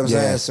 You know what I'm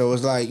saying? So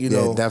it's like, you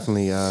know,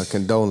 definitely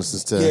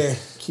condolences to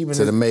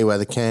the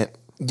Mayweather camp.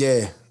 Yeah,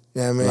 you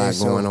know what I mean? A lot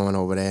going on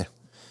over there.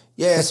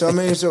 Yeah, so I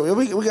mean, so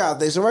we got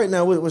there. So right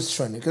now, what's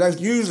trending? Because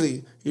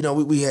usually, you know,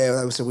 we have,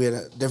 like I said, we had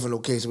a different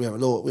location. We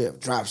have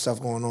drop stuff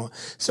going on.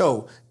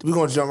 So we're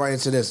gonna jump right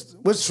into this.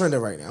 What's trending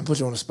right now? I'll put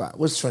you on the spot.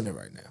 What's trending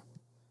right now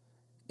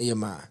in your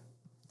mind?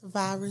 The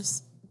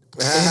virus.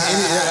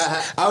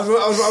 I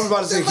was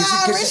about to say,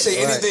 can she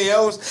say anything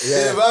else?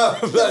 Yeah.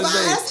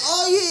 That's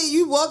all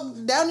you walk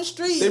down the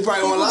street. They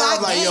probably on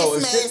live like, yo,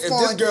 if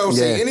this girl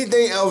say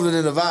anything else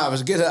than the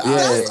virus, get her out.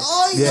 That's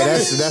all you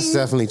that's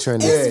definitely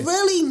trending. It's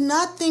really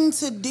nothing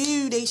to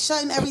do. They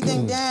shutting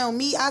everything down.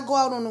 Me, I go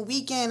out on the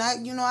weekend. I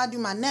do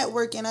my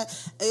networking.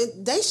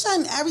 They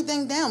shutting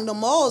everything down. The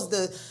malls,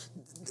 the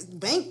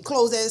bank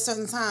closed at a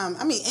certain time.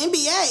 I mean,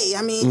 NBA.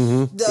 I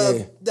mean,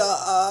 the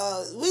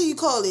what do you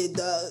call it?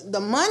 The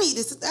money.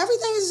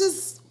 Everything is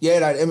just.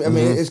 Yeah, I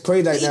mean, it's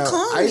crazy right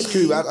now. Ice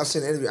Cube, I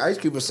seen an interview. Ice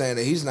Cube was saying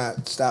that he's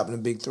not stopping the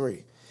big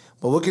three,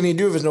 but what can he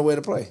do if there's nowhere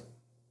to play?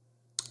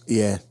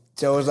 Yeah.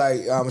 So it's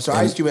like,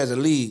 Ice Cube has a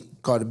league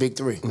called the Big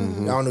Three. I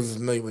don't know if you're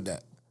familiar with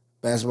that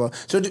basketball.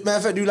 So, matter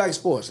of fact, do you like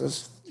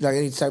sports? You like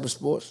any type of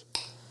sports?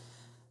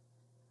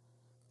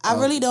 I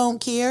really don't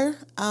care.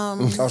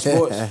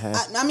 Sports.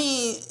 I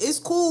mean, it's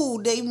cool.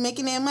 They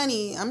making their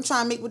money. I'm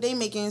trying to make what they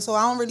making, so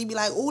I don't really be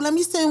like, oh, let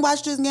me sit and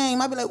watch this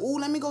game. I be like, oh,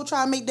 let me go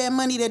try and make that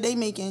money that they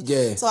making.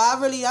 Yeah. So I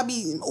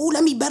be, oh,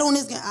 let me bet on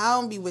this game. I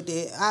don't be with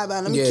that.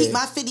 Let me keep my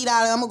 $50.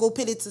 I'm gonna go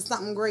put it to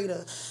something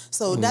greater.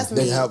 So that's me.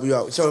 They can help you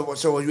out. So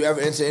were you ever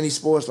into any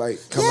sports like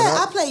coming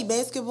up? I played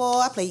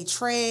basketball. I played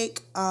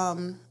track.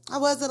 I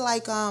wasn't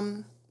like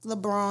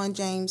LeBron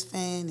James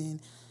fan and.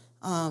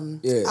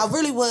 I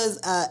really was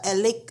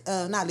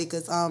not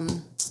Lakers.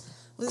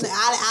 What's his name?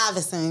 Allen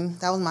Iverson.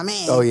 That was my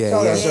man. Oh yeah.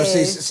 So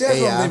see, that's what I'm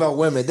thinking about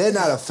women. They're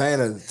not a fan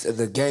of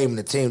the game and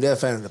the team. They're a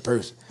fan of the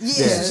person.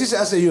 Yeah. She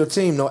said, I said you're a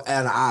team, no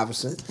Allen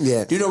Iverson.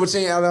 Yeah. Do you know what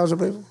team Allen Iverson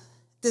played for?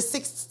 The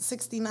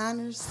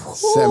 69ers.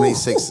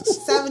 76ers.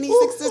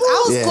 76ers.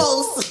 I was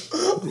close.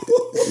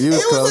 You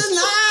was close. It was a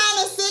 9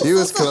 or 6. You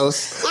was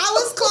close. I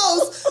was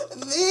close.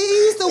 He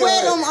used to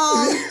wear them.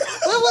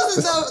 What was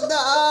it?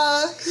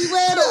 He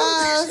wear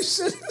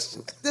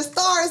the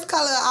stars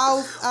color.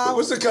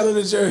 What's the color of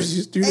the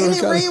jerseys? Do you know Ain't the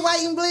it color? red,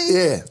 white, and blue?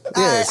 Yeah.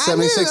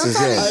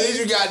 76ers. Yeah. At least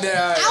you got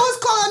that. I was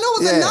calling. I know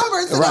what the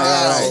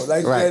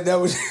numbers. Right. That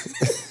was.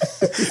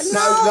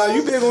 Now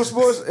you big on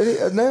sports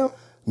now?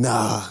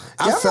 Nah,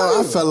 I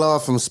fell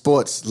off from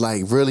sports,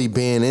 like really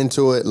being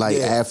into it, like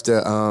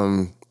after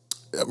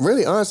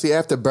really honestly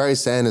after Barry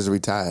Sanders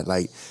retired.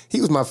 Like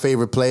he was my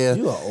favorite player.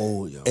 You are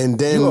old, yo. And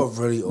then you are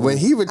really old. When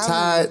he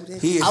retired,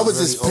 I was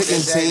just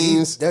picking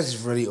teams. That's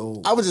really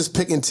old. I was just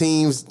picking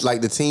teams,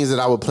 like the teams that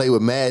I would play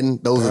with Madden.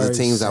 Those are the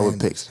teams I would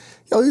pick.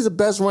 Yo, he's the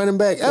best running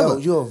back ever. Yo,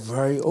 you're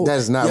very old. That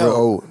is not real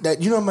old.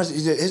 You know how much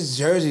his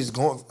jersey's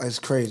going? It's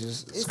crazy.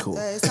 It's cool.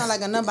 It's not like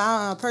a number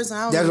person.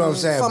 That's what I'm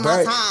saying. For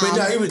Barry, my time. but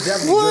no, he was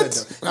definitely good.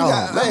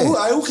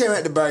 Though. Who came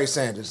at the Barry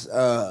Sanders? It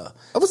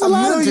was a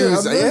lot of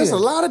dudes. There's a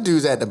lot of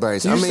dudes at the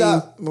Barry Sanders.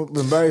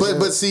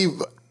 But see,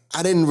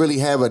 I didn't really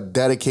have a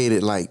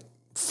dedicated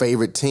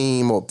favorite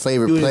team or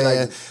favorite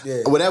player.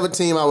 Whatever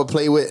team I would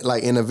play with,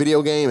 like in a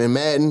video game in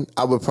Madden,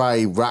 I would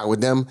probably rock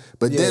with them.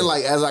 But then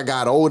as I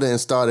got older and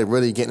started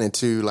really getting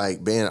into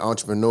being an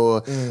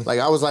entrepreneur,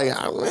 I was like,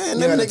 man,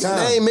 them niggas,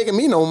 they ain't making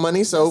me no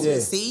money, so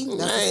see,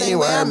 that's I ain't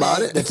worried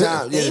about it.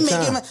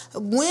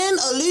 Win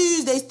or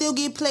lose, they still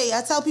get played.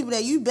 I tell people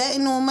that you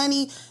betting on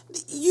money,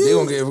 they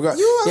gonna get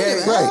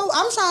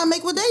I'm trying to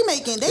make what they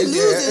making. They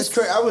lose. It's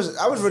crazy. I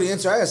was really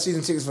into. I had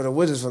season tickets for the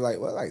Wizards for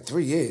like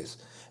 3 years.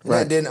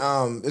 And then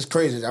it's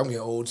crazy. I'm getting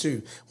old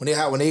too. When they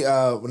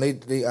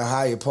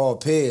hired Paul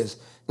Pierce,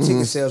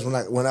 ticket sales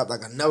went up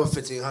like another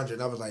 1,500.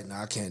 I was like,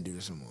 nah, I can't do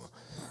this anymore.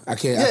 I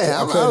can't.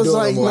 Yeah, I couldn't do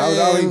it no more. I was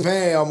already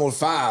paying almost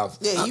 $5.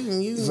 Yeah,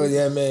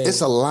 you. Man.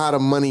 It's a lot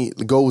of money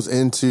that goes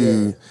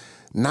into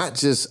not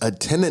just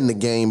attending the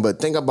game, but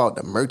think about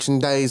the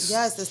merchandise.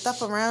 Yes, the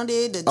stuff around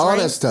it, the all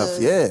drinks, that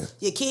stuff. Yeah,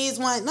 your kids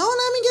want. No,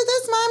 let me get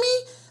this,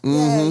 mommy.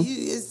 Yeah,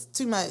 it's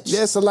too much.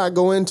 Yeah, it's a lot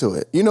go into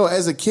it.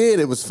 As a kid,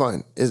 it was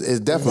fun. It's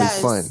definitely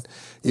fun.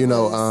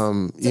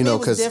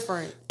 Because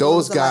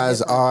those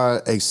guys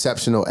are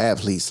exceptional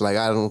athletes. Like,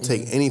 I don't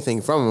take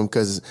anything from them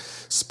because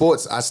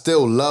sports, I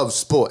still love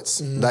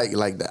sports. Like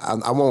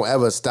I won't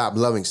ever stop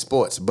loving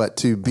sports. But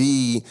to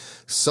be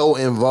so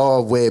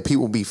involved where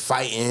people be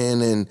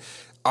fighting and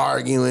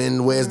arguing,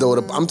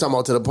 I'm talking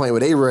about to the point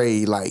where they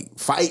ready, like,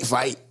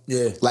 fight.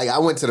 Yeah. Like, I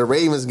went to the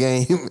Ravens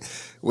game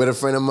with a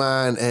friend of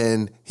mine,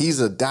 and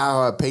he's a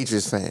diehard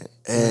Patriots fan.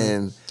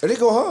 And they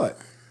go hard.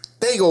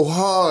 They go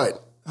hard.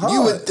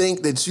 You would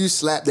think that you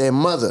slapped their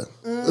mother.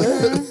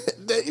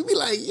 You'd be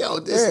like, yo,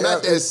 this is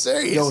not that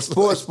serious. Yo,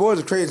 sports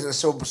are crazy.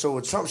 So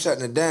with Trump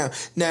shutting it down,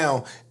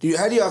 now,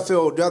 how do y'all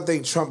feel? Do y'all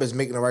think Trump is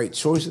making the right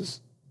choices?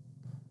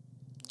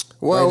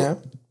 Well, right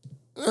now?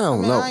 I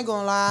don't know. I ain't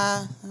gonna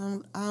lie.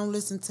 I don't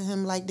listen to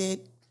him like that.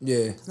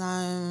 Yeah.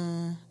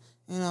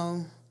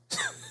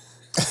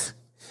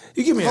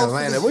 You give me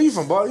Atlanta. Where you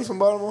from? You from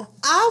Baltimore?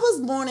 I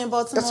was born in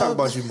Baltimore. Let's talk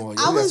about you more.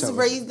 I was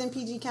raised in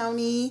PG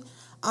County.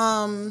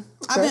 I've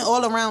been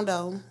all around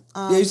though.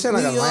 You sound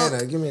like New York,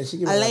 Atlanta. Give me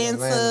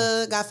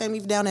Atlanta. Got family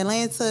down in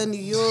Atlanta, New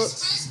York.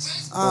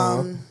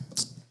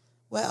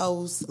 What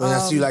else? I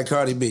see you like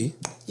Cardi B.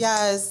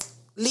 Yes.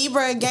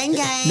 Libra gang.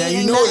 Now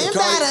you know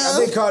I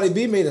think Cardi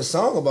B made a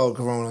song about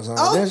Corona.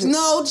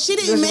 No, she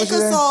didn't make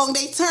a song.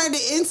 They turned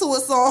it into a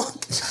song.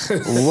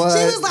 What?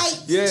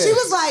 She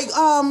was like,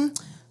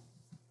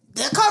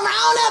 the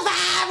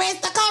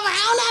coronavirus,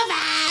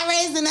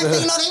 and next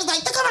thing you know, they was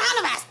like, the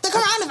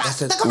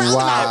coronavirus.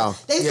 Wow.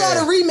 They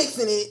started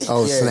remixing it.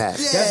 Oh, snap.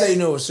 Yeah. That's how you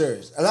know it's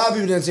serious. A lot of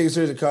people didn't take it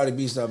serious. Cardi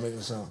B started making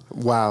a song.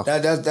 Wow.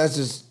 That's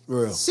just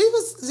real. She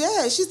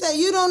said,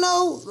 you don't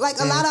know, like,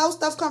 a lot of our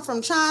stuff come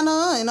from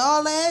China and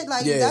all that.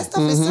 Like, that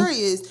stuff is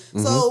serious.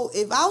 So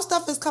if our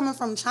stuff is coming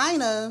from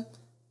China,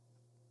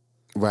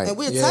 right, and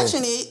we're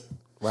touching it,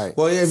 right.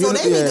 Well, yeah, so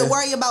they need to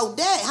worry about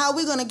that. How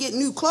we gonna get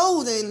new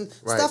clothes and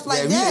stuff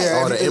like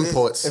that? All the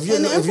imports. If you're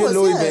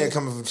Louis bag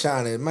coming from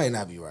China, it might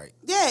not be right.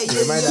 Yeah,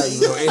 it might not be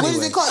right anyway. What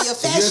is it called? Your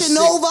Fashion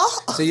Nova?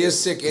 So you're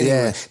sick anyway.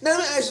 Yeah. Now, let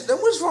me ask you,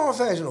 what's wrong with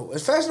Fashion Nova?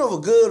 Is Fashion Nova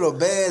good or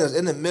bad or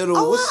in the middle?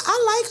 Oh,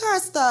 I like her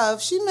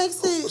stuff. She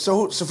makes it.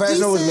 So Fashion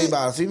Nova is made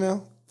by a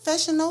female?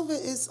 Fashion Nova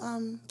is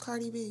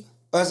Cardi B.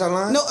 Oh, that's her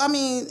line? No, I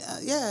mean,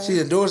 yeah.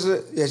 She endorsed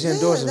it? Yeah, she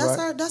endorsed it,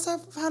 right? That's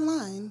her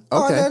line.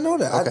 Oh, I didn't know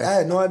that. Okay. I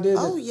had no idea.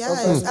 Oh,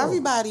 yes.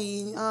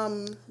 Everybody.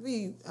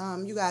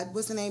 You got,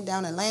 what's her name,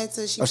 down in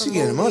Atlanta. She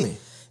getting money.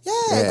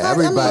 Yeah,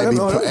 everybody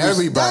promoting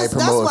Fashion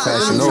Nova. That's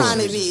why I'm trying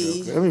to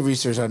be. Let me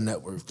research her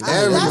net worth.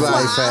 That's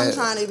why I'm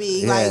trying to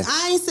be. Yeah. Like,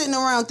 I ain't sitting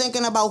around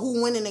thinking about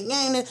who winning the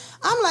game.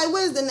 I'm like,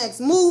 where's the next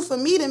move for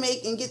me to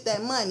make and get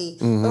that money?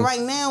 But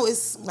right now,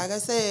 it's, like I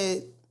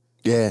said,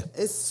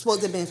 it's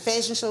supposed to have been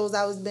fashion shows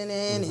I was been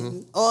in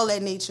and all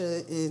that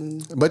nature.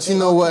 But you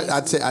know what?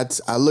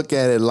 I look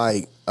at it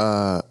like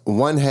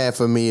one half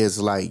of me is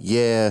like,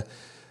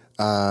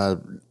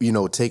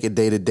 take it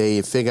day to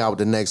day, figure out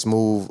the next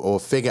move or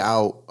figure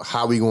out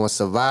how we going to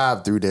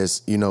survive through this,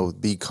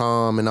 be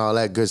calm and all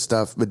that good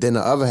stuff. But then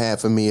the other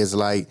half of me is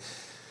like,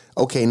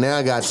 okay, now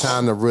I got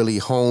time to really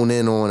hone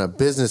in on a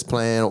business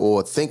plan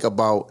or think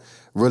about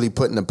really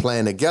putting a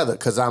plan together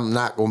because I'm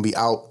not going to be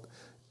out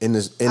in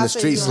the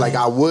streets like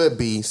I would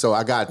be. So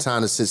I got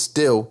time to sit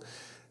still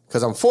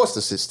because I'm forced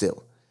to sit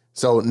still.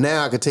 So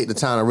now I can take the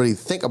time to really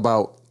think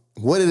about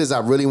what it is I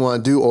really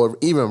want to do or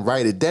even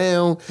write it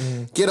down,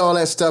 get all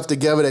that stuff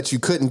together that you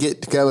couldn't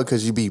get together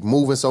because you be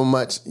moving so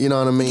much. You know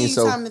what I mean?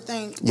 So time to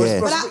think.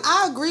 Yeah. But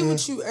I agree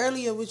with you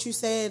earlier, what you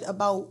said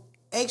about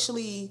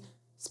actually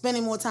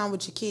spending more time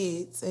with your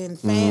kids and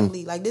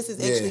family. Like, this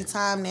is actually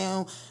time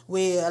now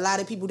where a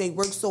lot of people, they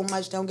work so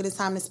much, they don't get the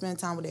time to spend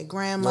time with their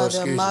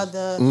grandmother,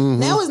 mother.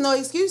 Now is no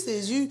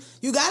excuses. You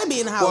got to be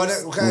in the house.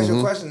 Well, can I ask you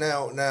a question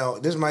now?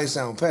 This might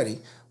sound petty,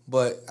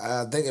 but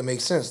I think it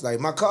makes sense. Like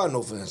my car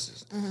note, for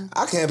instance.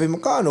 I can't pay my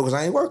car note because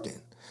I ain't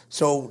working.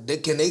 So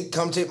can they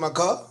come take my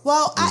car?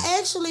 Well,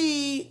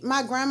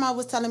 my grandma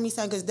was telling me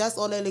something because that's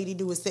all that lady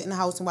do is sit in the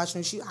house and watch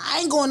them shoot.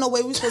 I ain't going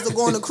nowhere. We supposed to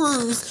go on a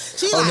cruise.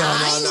 She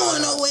I ain't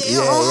going nowhere.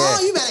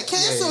 You better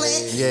cancel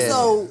it. Yeah.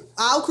 So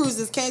our cruise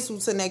is canceled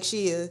till next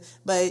year.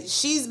 But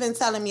she's been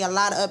telling me a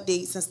lot of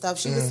updates and stuff.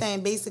 She was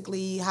saying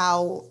basically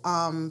how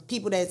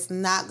people that's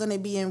not going to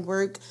be in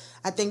work,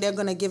 I think they're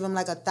going to give them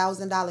like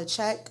 $1,000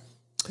 check.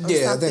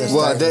 Yeah,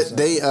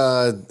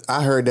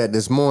 I heard that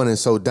this morning.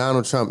 So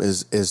Donald Trump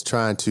is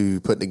trying to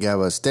put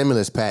together a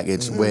stimulus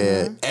package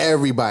where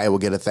everybody will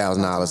get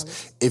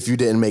 $1,000 if you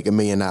didn't make $1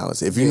 million.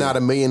 If you're not a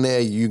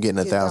millionaire, you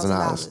getting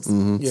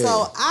 $1,000.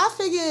 So I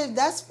figure if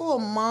that's for a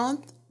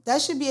month,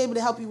 that should be able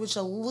to help you with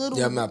your little.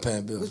 Yeah, I'm not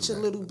paying bills. With your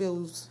little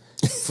bills.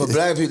 For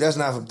black people, that's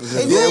not for.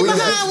 If you ain't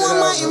behind 1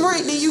 month in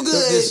rent, then you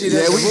good. We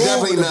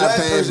definitely not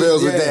paying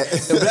bills with that.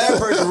 The black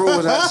person rule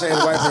was not the same as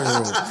the white person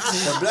rule.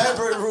 The black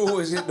person rule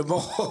is hit the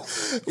ball.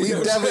 We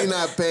definitely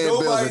not paying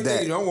bills with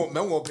that. I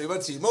want to pay my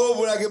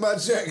T-Mobile when I get my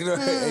check.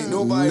 Ain't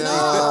nobody.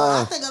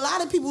 I think a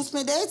lot of people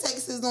spend their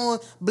taxes on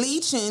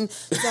bleach and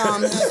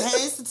hand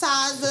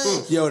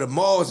sanitizer. Yo, the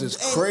malls is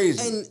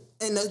crazy.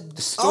 And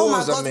the stores, oh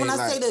my gosh, when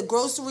I say the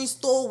grocery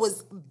store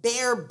was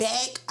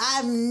bareback,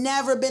 I've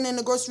never been in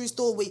a grocery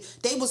store where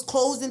they was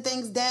closing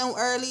things down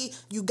early.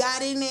 You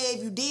got in there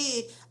if you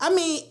did. I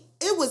mean,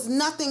 it was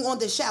nothing on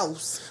the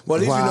shelves. Well,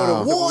 at least you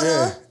know the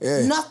water,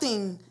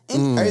 nothing.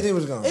 And everything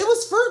was gone. It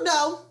was fruit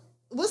though,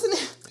 wasn't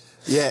it?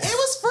 Yeah. It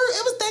was fruit.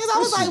 It was things I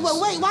was like,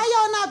 well, wait, why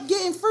y'all not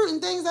getting fruit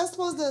and things that's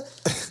supposed to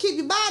keep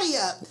your body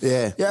up?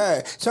 Yeah.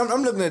 Yeah. So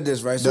I'm looking at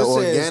this, right? The So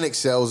organic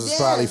shelves is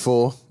probably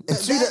full.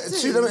 Let me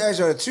ask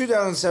you, in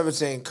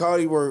 2017,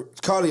 Cardi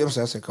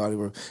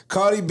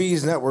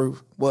B's net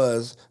worth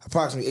was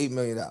approximately $8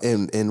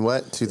 million. In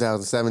what?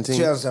 2017?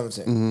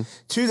 2017. Mm-hmm.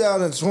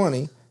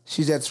 2020,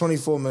 she's at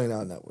 $24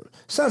 million net worth.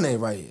 Something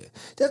ain't right here.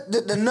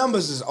 The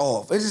numbers is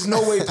off. It's just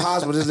no way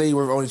possible this lady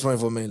worth only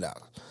 $24 million.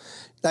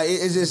 Like,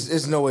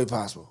 it's no way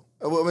possible.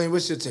 I mean,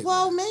 what's your take?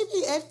 Well,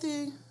 maybe after,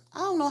 I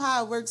don't know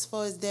how it works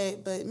for us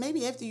that, but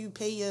maybe after you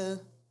pay your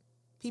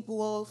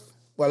people off.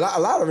 Well, a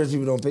lot of rich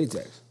people don't pay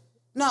tax.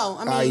 No,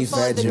 I mean,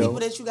 for the people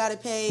that you got to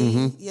pay,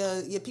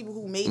 your people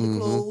who made the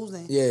clothes.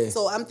 And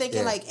so I'm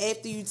thinking like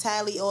after you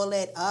tally all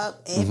that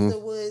up,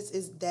 afterwards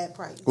is that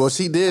price. Well,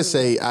 she did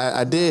say,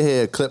 I did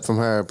hear a clip from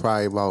her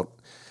probably about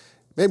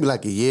maybe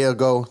like a year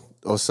ago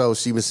or so.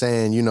 She was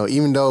saying,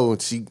 even though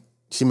she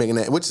making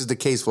that, which is the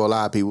case for a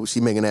lot of people, she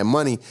making that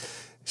money,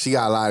 she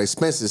got a lot of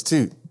expenses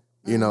too,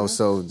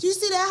 so. Did you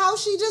see that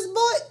house she just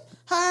bought?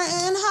 Her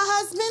and her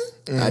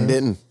husband? I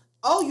didn't.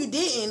 Oh, you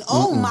didn't?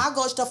 Oh my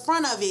gosh, the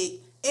front of it.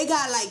 It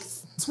got like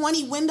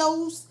 20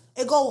 windows.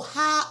 It go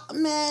high.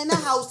 Man,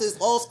 that house is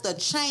off the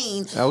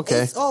chain.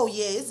 Okay.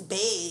 It's bad.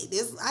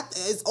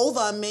 It's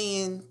over $1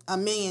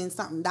 million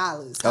something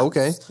dollars.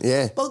 Okay,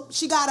 yeah. But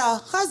she got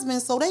a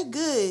husband, so they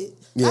good.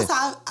 Yeah. That's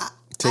how I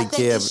think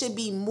it should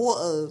be more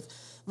of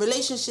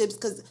relationships.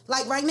 Because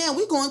like right now,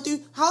 we're going through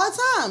hard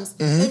times.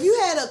 If you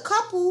had a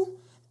couple,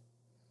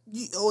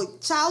 or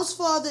child's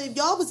father, if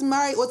y'all was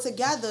married or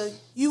together,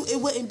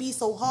 it wouldn't be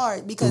so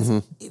hard. Because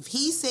if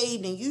he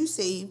saved and you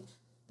saved,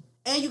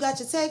 and you got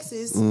your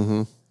taxes,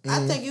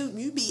 I think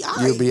you be all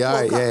right. You'll be all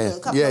right,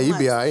 yeah, you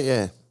be all right,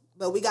 yeah.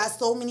 But we got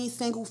so many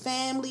single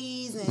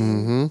families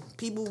and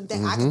people that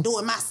I can do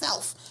it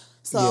myself.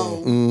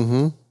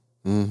 So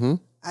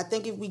I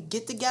think if we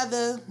get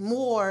together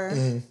more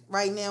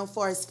right now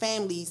for as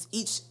families,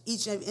 each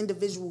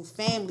individual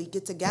family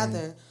get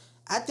together,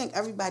 I think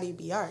everybody would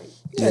be all right.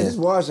 Yeah, just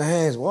wash your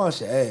hands,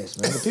 wash your ass,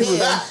 man. The people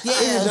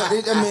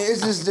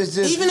it's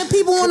just even the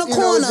people on the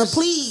corner,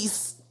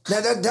 please.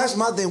 That's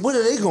my thing. What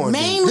are they going to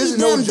do? Mainly This is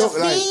them, no the joke.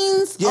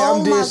 fiends. Yeah,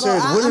 I'm dead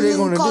serious. What are they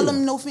going to do? Call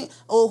them no fiend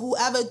or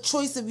whoever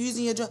choice of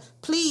using your drug.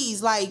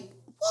 Please,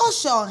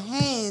 wash your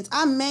hands.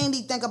 I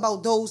mainly think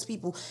about those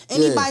people.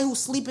 Anybody who's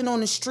sleeping on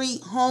the street,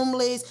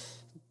 homeless.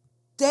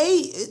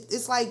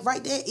 It's like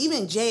right there,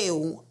 even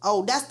jail.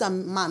 Oh, that's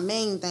my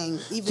main thing.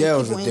 Even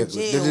Jail's people ridiculous.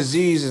 in jail. The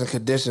disease and the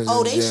conditions.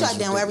 Oh, they shut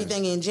down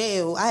everything in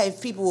jail. I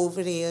have people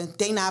over there.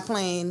 They not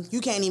playing.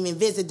 You can't even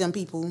visit them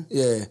people.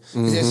 Yeah.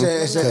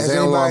 Because they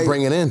don't want to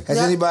bring it in. Has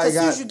anybody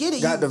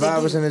got the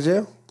virus in the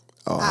jail?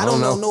 Oh, I don't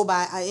know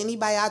nobody.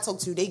 Anybody I talk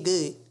to, they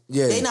good.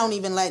 Yeah. They don't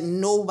even let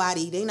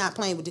nobody. They not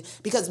playing with it.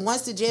 Because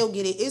once the jail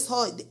get it, it's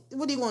hard.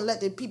 What are you going to let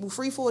the people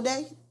free for a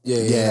day?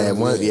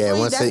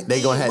 Once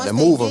they going to have to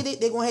move them.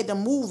 They going to have to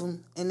move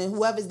them. And then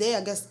whoever's there,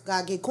 I guess, got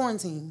to get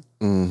quarantined.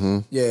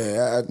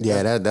 Yeah.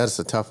 That's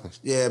a tough one.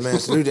 Yeah, man.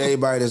 Salute to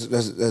everybody that's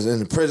in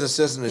the prison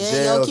system, the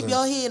jail. Y'all keep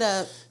your head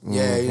up.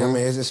 Yeah, you know what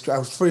I mean?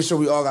 I'm pretty sure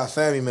we all got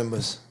family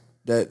members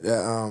that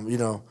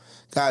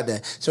got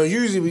that. So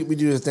usually we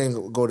do this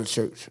thing, go to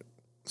church.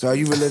 So are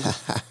you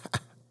religious?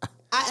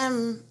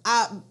 I'm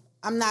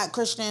not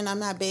Christian. I'm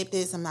not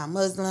Baptist. I'm not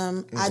Muslim.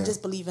 Okay. I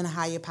just believe in a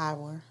higher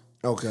power.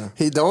 Okay.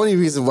 The only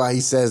reason why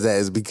he says that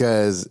is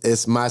because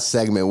it's my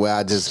segment where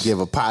I just give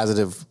a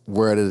positive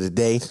word of the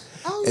day.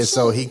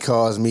 So he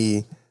calls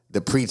me the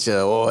preacher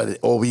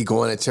or we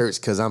going to church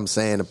because I'm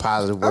saying a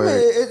positive word. I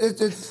mean,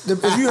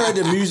 if you heard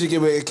the music,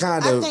 it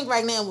kind of... I think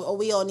right now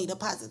we all need a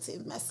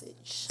positive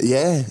message.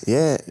 Yeah.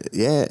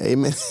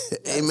 Amen.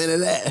 Amen to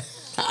that.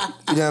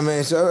 You know what I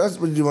mean? So that's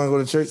what you want to go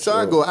to church?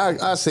 So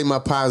I say my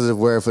positive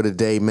word for the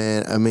day,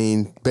 man. I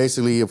mean,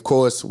 basically, of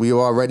course, we've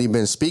already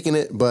been speaking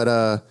it, but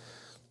a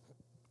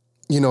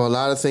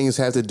lot of things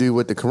have to do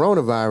with the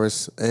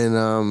coronavirus,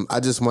 and I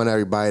just want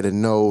everybody to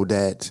know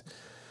that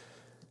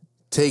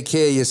take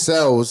care of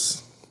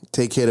yourselves,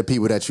 take care of the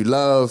people that you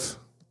love,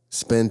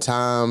 spend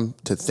time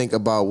to think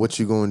about what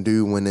you're going to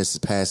do when this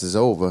passes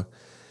over.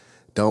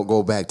 Don't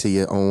go back to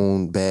your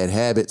own bad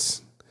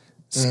habits,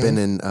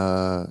 spending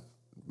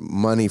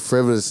money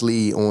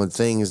frivolously on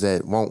things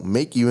that won't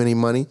make you any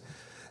money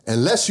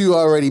unless you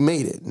already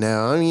made it.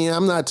 Now, I mean,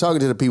 I'm not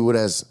talking to the people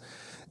that's,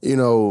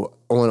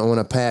 on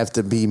a path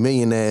to be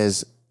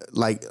millionaires,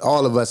 like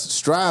all of us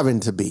striving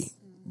to be.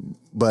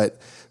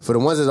 But for the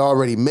ones that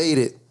already made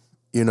it,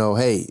 you know,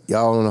 hey,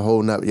 y'all on a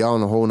whole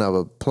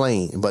nother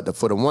plane. But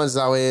for the ones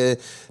out here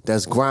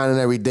that's grinding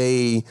every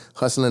day,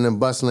 hustling and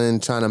bustling,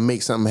 trying to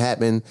make something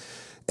happen,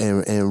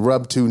 and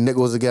rub two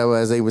nickels together,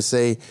 as they would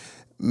say,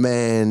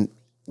 man,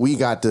 we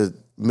got to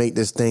make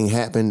this thing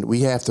happen.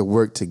 We have to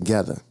work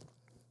together.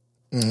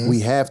 Mm-hmm.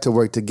 We have to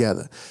work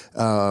together.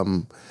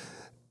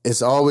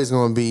 It's always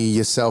going to be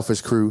your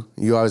selfish crew.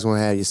 You always going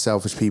to have your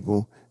selfish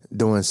people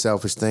doing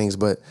selfish things,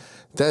 but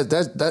that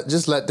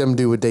just let them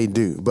do what they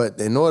do. But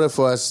in order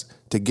for us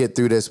to get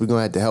through this, we're going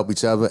to have to help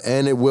each other,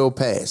 and it will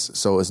pass.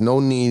 So it's no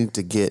need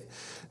to get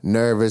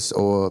nervous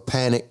or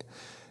panic.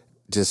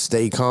 Just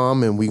stay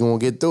calm, and we're going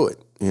to get through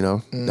it. You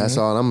know, That's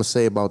all I'm going to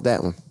say about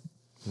that one.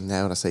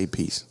 Now I say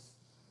peace.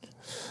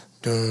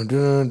 That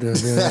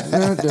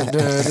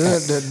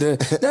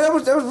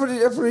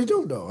was pretty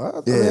dope though.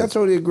 I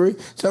totally agree.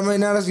 So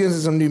now let's get into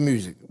some new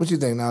music. What you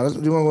think now?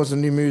 Do you want to go with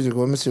some new music? Or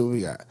let me see what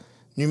we got.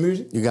 New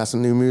music? You got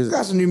some new music?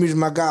 Got some new music.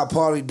 My guy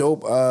Paulie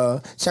Dope.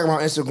 Check him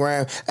out on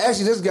Instagram.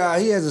 Actually, this guy,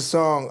 he has a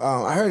song.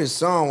 I heard his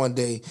song one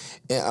day,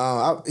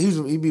 and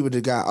he be with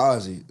the guy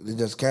Ozzy that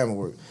does camera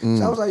work.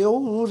 So I was like, yo,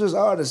 who's this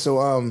artist?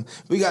 So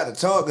we got to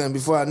talking.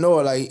 Before I know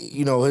it, like,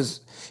 you know,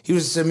 he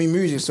was sending me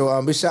music.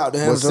 So big shout out to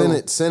him. Well, send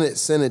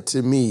it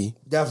to me.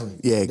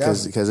 Definitely. Yeah,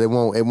 because it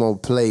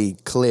won't play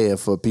clear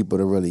for people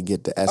to really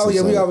get the essence. Oh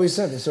yeah, we always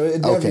sent it. So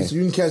it definitely. Okay. So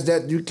you can catch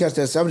that. You can catch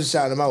that. So I'm just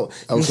shouting them out.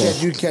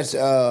 You can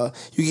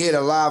hear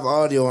the live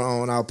audio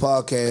on our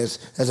podcast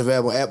that's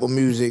available on Apple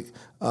Music,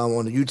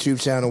 on the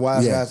YouTube channel,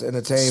 Wise Guys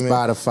Entertainment,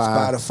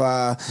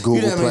 Spotify, Google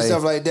you know Play,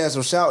 stuff like that.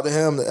 So shout out to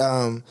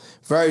him.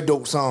 Very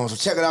dope song. So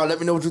check it out. Let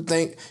me know what you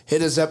think.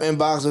 Hit us up,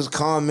 inbox us,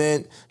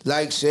 comment,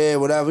 like, share,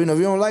 whatever. You know, if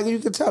you don't like it, you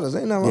can tell us.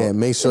 Ain't nothing wrong. Yeah,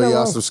 make sure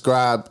y'all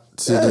subscribe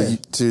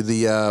to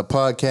the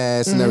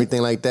podcast and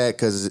everything like that,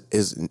 because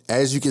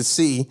as you can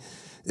see,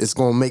 it's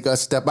gonna make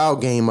us step our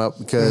game up,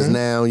 because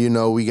now, you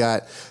know, we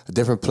got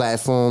different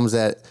platforms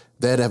that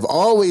have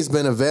always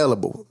been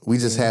available. We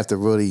just have to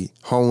really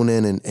hone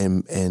in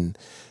and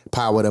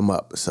power them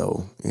up.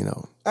 So, you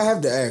know. I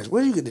have to ask,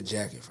 where do you get the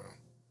jacket from?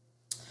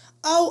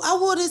 Oh, I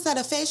wore this at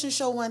a fashion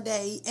show one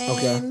day,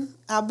 and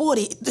I bought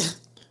it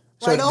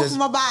off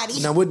my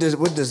body. Now, what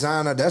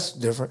designer? That's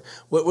different.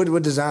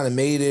 What designer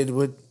made it?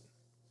 What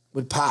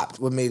popped?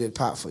 What made it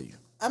pop for you?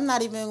 I'm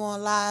not even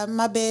gonna lie.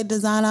 My bad,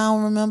 designer. I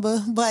don't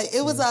remember, but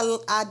it was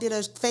I did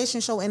a fashion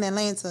show in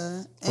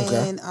Atlanta,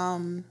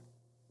 and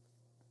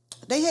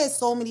they had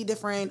so many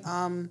different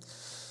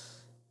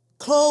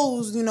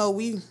clothes. You know,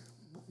 we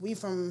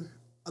from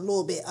a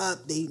little bit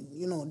up, they,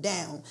 you know,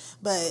 down.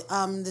 But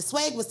the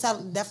swag was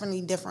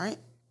definitely different.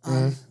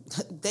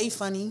 They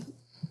funny.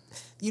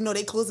 You know,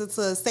 they closer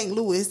to St.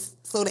 Louis,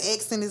 so the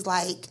accent is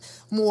like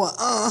more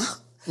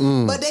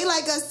But they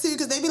like us too,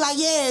 because they be like,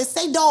 yeah,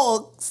 say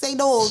dog, say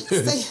two.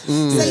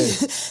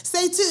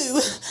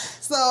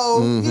 So,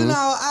 you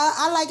know,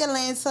 I like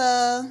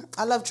Atlanta.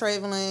 I love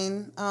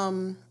traveling.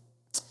 A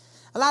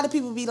lot of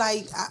people be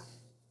like,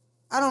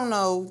 I don't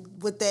know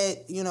with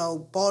that, you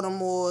know,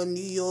 Baltimore,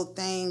 New York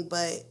thing,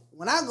 but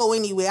when I go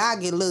anywhere, I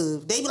get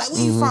love. They be like,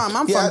 where you from?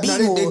 I'm from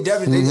B-More. They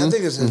definitely, I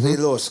think they a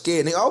little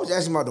scared. They always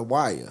ask me about the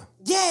Wire.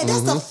 Yeah,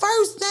 that's the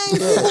first thing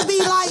people be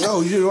like,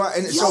 yo,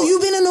 you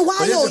been in the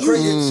Wire?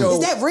 Is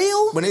that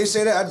real? When they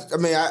say that,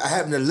 I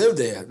happen to live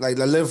there. Like,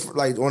 I live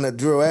like on that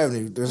Drill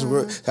Avenue.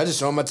 I just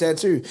saw my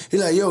tattoo.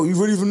 He's like, yo,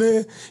 you really from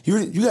there?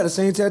 You got the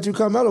same tattoo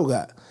Carmelo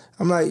got.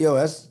 I'm like, yo,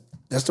 that's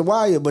the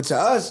Wire. But to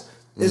us,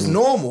 it's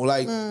normal.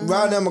 Like,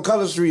 riding down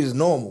McCullough Street is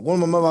normal.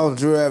 One of my mother house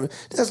Drew Avenue,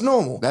 that's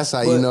normal. That's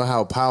how you know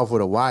how powerful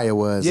the Wire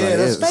was. Yeah, like,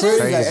 that's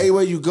crazy. Like,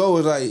 anywhere you go,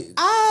 it's like...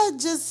 I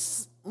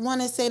just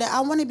want to say that I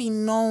want to be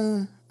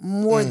known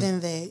more than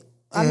that.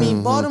 I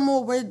mean,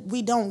 Baltimore,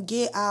 we don't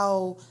get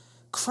our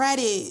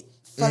credit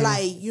for,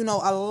 like, you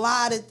know, a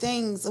lot of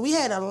things. We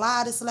had a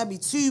lot of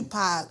celebrities,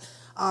 Tupac,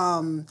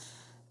 a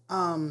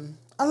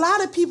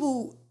lot of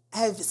people...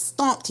 have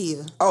stomped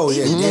here. Oh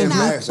yeah, they're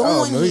not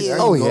born here.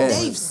 Oh yeah,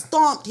 they've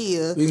stomped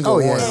here.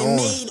 And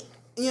made.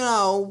 You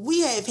know,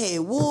 we have had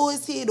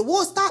wars here. The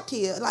war stopped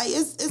here. Like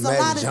it's a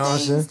lot of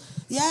things.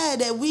 Yeah,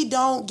 that we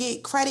don't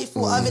get credit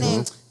for, other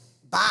than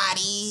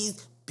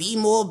bodies,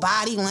 B-More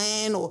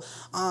Bodyland, or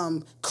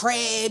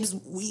crabs.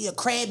 We a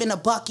crab in a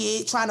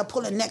bucket trying to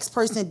pull the next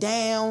person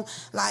down.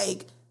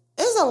 Like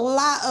there's a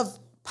lot of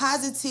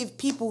positive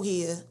people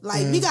here.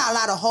 Like we got a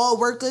lot of hard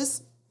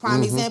workers.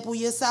 Prime example,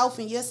 yourself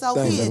here.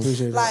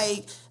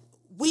 Like,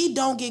 we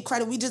don't get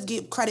credit. We just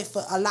get credit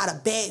for a lot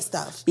of bad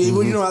stuff. Yeah,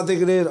 well, you know what I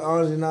think it is?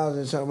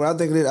 Honestly, what I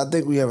think it is, I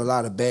think we have a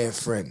lot of bad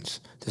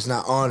friends that's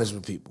not honest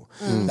with people.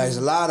 Like, there's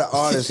a lot of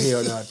artists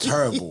here that are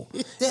terrible.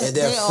 And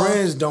their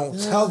friends don't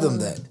tell them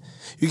that.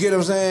 You get what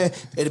I'm saying?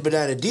 But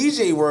now the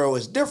DJ world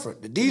is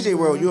different. The DJ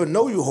world, you'll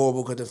know you're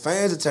horrible because the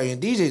fans will tell you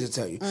and DJs will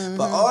tell you.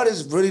 But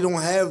artists really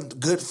don't have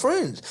good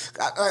friends.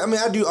 I mean,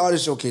 I do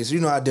artist showcases.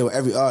 You know, I deal with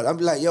every artist. I'm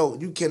like, yo,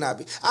 you cannot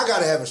be. I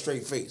gotta have a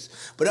straight face.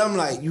 But I'm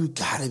like, you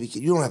gotta be.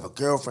 You don't have a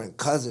girlfriend,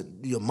 cousin,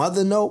 your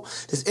mother know.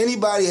 Have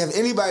anybody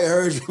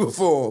heard you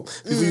before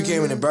you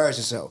came and embarrassed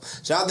yourself?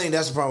 So I think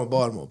that's the problem with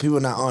Baltimore. People are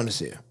not honest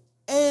here.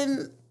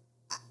 And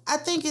I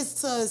think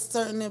it's to a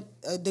certain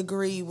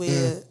degree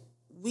where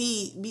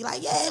we be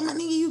like, yeah, my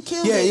nigga, you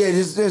killed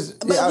it.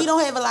 But we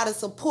don't have a lot of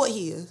support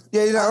here.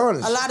 Yeah, you're not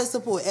honest. A lot of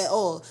support at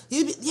all.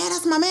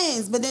 That's my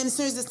man's. But then as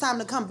soon as it's time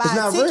to come buy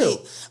a ticket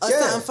or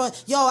something for,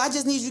 I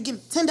just need you to give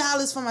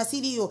 $10 for my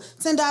CD or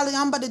 $10.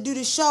 I'm about to do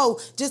the show.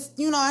 Just,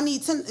 I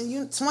need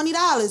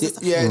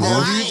 $20. Yeah,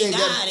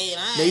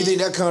 now you think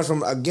that comes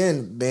from,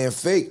 again, being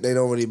fake. They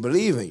don't really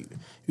believe in you.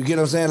 You get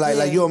what I'm saying?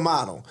 Like you're a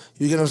model.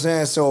 You get what I'm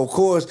saying? So, of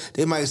course,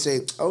 they might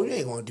say, oh, you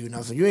ain't going to do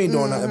nothing. You ain't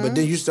doing nothing. But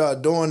then you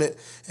start doing it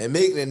and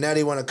making it. Now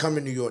they want to come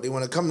to New York. They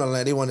want to come to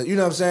Atlanta. They want to, you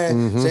know what I'm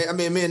saying? Say, I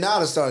mean, me and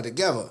Nala started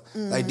together,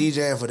 like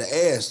DJing for the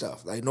air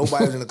stuff. Like,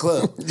 nobody was in the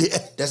club.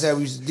 That's how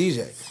we used to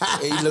DJ.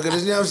 And you look at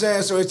this, you know what I'm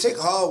saying? So it take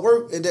hard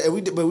work.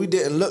 But we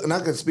didn't look, and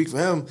I can speak for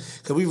him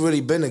because we've really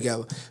been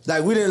together.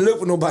 Like, we didn't look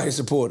for nobody to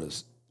support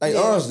us. Like,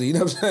 honestly, you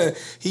know what I'm saying?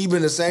 He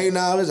been the same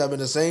knowledge. I've been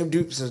the same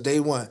dude since day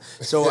one.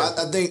 So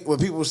I think when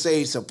people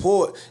say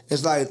support,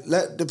 it's like,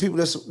 let the people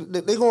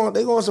they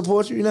gonna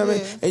support you, you know what I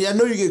mean? And I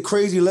know you get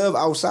crazy love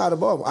outside of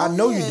Baltimore. I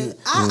know you do.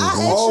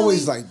 I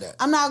always like that.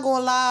 I'm not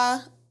gonna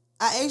lie.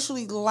 I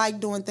actually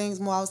like doing things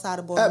more outside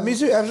of Baltimore. Me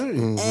too,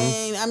 absolutely.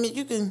 And I mean,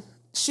 you can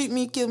shoot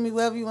me, kill me,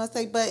 whatever you want to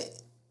say, but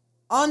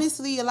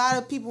honestly, a lot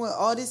of people and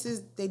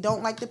artists, they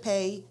don't like to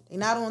pay. They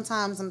not on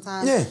time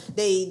sometimes. Yeah.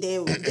 They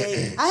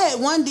I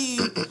had one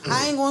dude,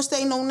 I ain't gonna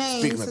say no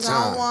names because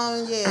I don't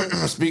want,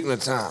 Speaking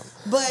of time.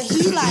 But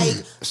he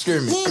like,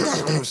 excuse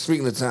me.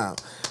 Speaking of time.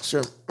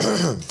 Sure. he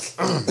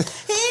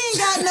ain't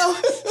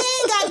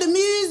got the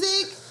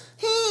music.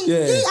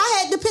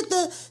 I had to put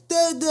the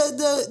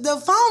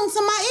phone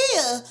to my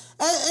ear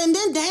and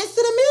then dance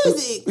to the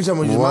music. You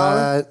talking about your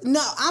mom?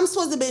 No, I'm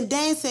supposed to have been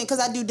dancing because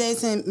I do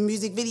dancing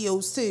music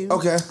videos too.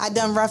 Okay. I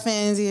done Rough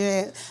Hands,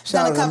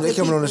 Shout out to them. They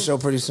coming on the show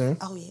pretty soon.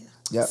 Oh, yeah.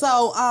 Yep.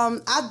 So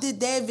I did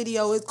that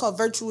video. It's called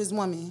Virtuous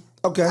Woman.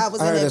 Okay. I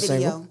was in that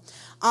video.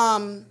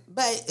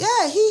 But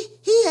yeah, he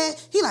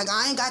like,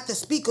 I ain't got the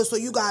speaker, so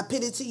you gotta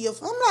put it to your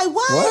phone. I'm like,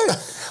 what?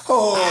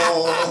 Hold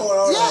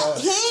on. Yeah,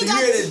 he ain't so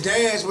got you had to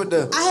dance with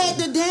the. I had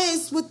to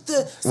dance with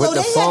the. With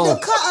the phone. Had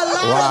to cut a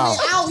lot of it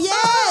out.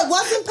 Yeah,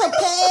 wasn't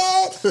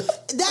prepared.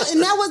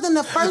 That wasn't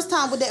the first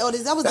time with that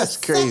artist. That was the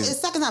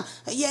second time.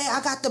 Yeah,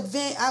 I got the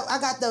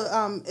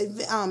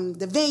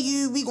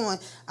venue. We going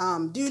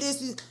do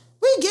this.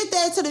 We get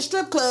there to the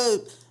strip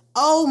club.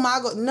 Oh my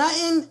God,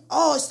 nothing.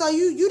 Oh, so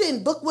you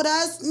didn't book with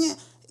us?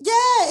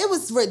 Yeah, it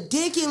was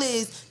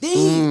ridiculous.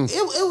 Then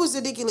it was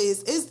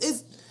ridiculous.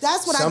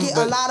 That's what I get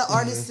a lot of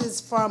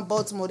artists from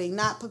Baltimore. They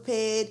not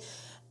prepared.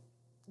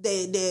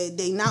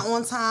 They not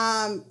on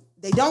time.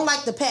 They don't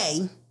like to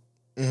pay.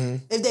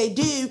 If they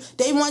do,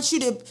 they want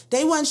you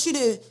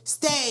to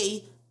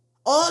stay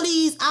all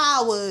these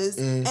hours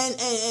and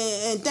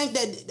think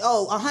that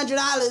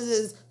 $100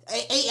 is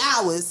 8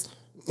 hours.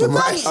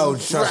 Right. Oh,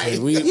 trust me.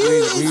 We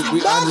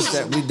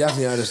understand. We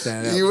definitely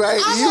understand that. You're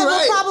right. I have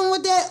a problem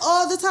with that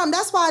all the time.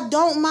 That's why I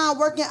don't mind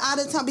working out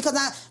of town because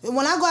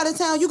when I go out of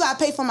town, you gotta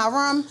pay for my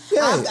room.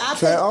 Yeah, I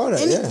pay all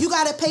that. Yeah. You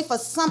gotta pay for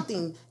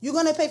something. You're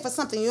gonna pay for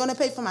something. You're gonna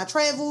pay for my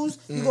travels.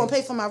 You're gonna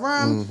pay for my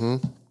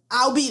room.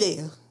 I'll be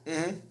there.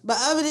 But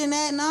other than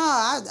that, no,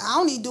 I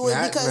only do it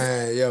because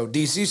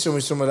DC showed me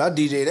some of that. I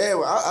DJ there.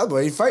 I was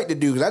ready to fight the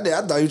dude because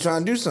I thought he was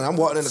trying to do something. I'm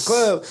walking in the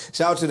club,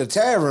 shout out to the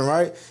tavern,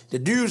 right? The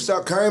dude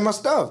start carrying my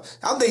stuff.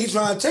 I think he's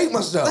trying to take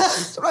my stuff.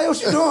 I'm like,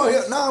 what you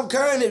doing? Nah, I'm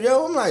carrying it,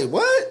 yo. I'm like,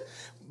 what?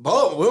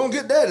 But we don't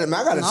get that. I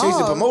gotta chase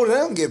the promoter. They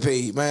don't get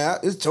paid, man.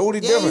 It's totally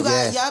different.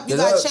 You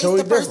gotta chase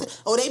the person.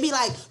 Or they be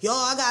like, yo,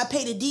 I gotta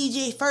pay the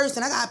DJ first,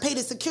 and I gotta pay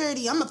the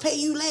security. I'm gonna pay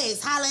you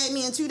last. Holla at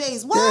me in 2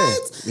 days.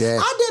 What? Yeah.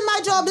 I did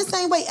my job the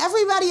same way.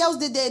 Everybody else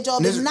did their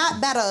job. It's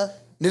not better.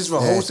 This is for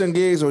hosting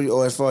gigs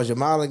or as far as your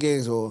modeling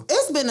gigs or?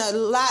 It's been a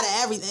lot of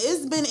everything.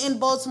 It's been in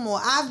Baltimore.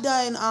 I've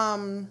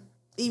done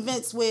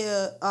events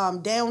where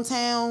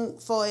downtown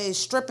for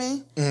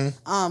stripping,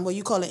 what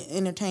you call it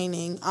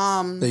entertaining.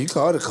 You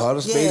call it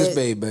a spade a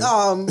spade, baby.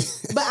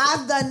 But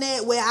I've done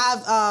that where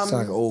I've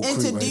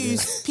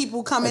introduced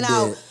people coming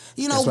out.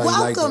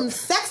 Welcome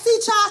sexy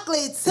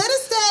chocolate to the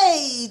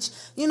stage.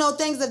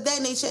 Things of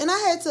that nature. And I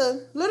had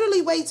to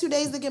literally wait 2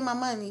 days to get my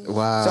money.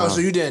 Wow.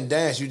 So you didn't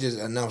dance, you just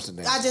announced the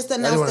dance. I just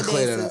announced the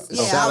dances.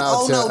 Yeah.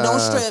 Don't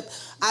strip.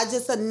 I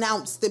just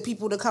announced the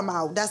people to come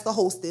out. That's the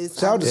hostess.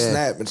 Shout out to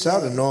Snap and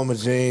shout out to Norma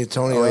Jean,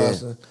 Tony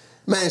Austin.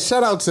 Man,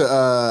 shout out to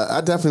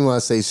I definitely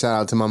want to say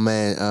shout out to my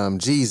man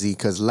Jeezy,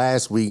 because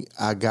last week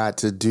I got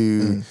to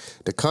do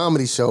the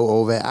comedy show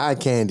over at Eye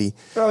Candy.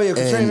 Oh yeah,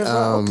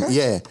 Katrina.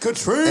 Yeah,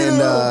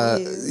 Katrina.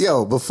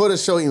 And before the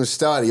show even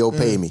started,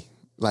 paid me.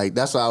 Like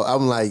that's why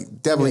I'm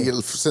like definitely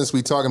since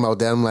we talking about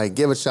that, I'm like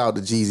give a shout out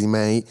to Jeezy,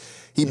 man.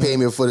 He paid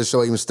me before the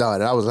show even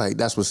started. I was like,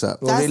 that's what's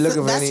up. Well, they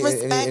looking for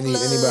anybody.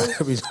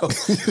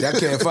 I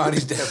can't find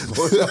these damn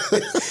boys.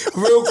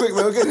 Real quick,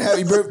 man, we're getting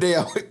happy birthday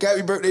out.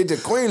 Happy birthday to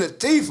Queen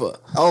Latifah.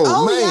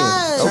 Oh man,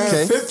 yes.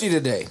 Okay. 50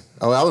 today.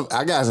 Oh,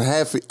 I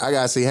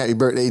gotta say happy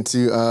birthday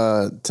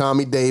to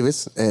Tommy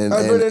Davis, and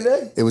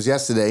birthday? It was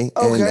yesterday.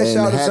 Okay,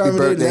 and happy Tommy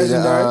birthday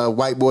Davis, to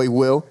White Boy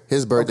Will.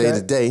 His birthday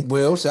today.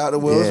 Will, shout out to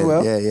Will as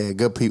well. Yeah,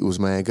 good peoples,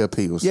 man, good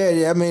peoples.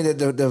 Yeah. I mean the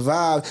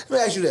vibe. Let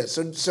me ask you this.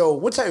 So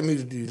what type of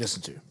music do you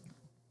listen to?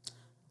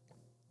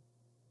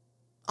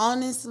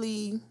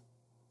 Honestly,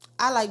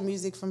 I like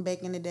music from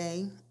back in the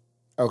day.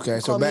 Okay,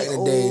 so back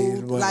in the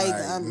days,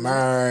 like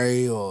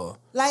Murray or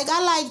like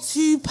I like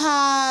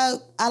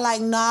Tupac, I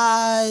like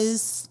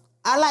Nas,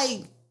 I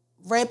like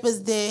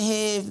rappers that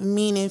have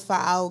meaning for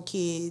our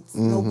kids.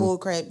 No bull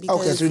crap.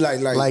 Okay, so you like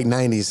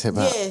 90s hip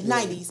hop. Yeah,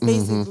 90s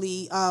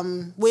basically.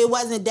 Where it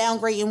wasn't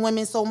downgrading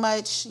women so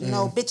much. You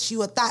know, bitch,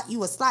 you a thought,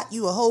 you a slut,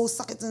 you a hoe,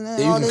 suck it, and all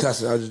you can that.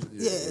 cuss it. All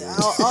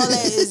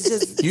that is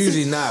just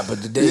usually not,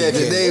 but today,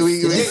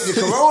 the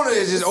corona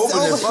is just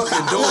opening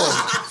fucking doors.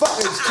 Fuck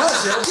it,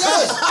 cuss it,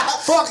 cuss.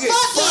 Fuck it.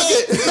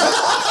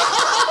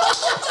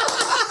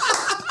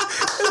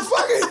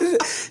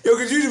 Yo,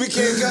 because usually we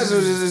can't cuss.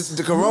 So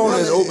the corona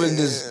has opened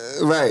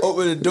this,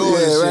 open the door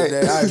and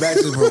shit. All right, back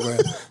to the program.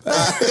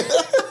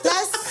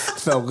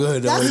 Felt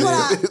good. That's what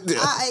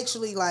I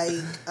actually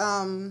like.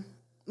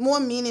 More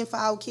meaning for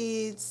our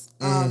kids.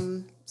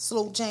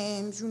 Slow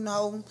jams, you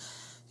know.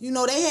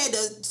 They had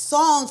a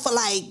song for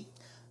like an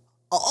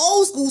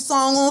old school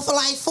song on for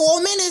like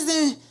 4 minutes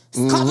and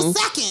a couple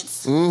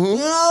seconds. You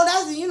know,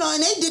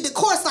 and they did the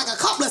chorus like a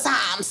couple of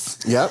times.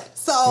 Yep.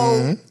 So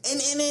and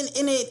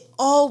it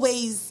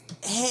always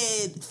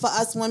had for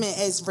us women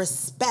as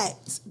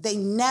respect. They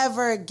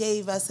never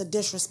gave us a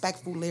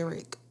disrespectful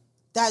lyric.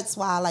 That's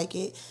why I like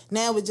it.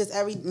 Now it's just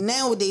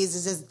nowadays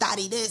it's just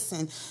dotty this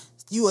and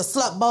you a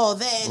slut ball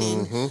that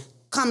and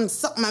come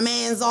suck my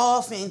man's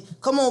off and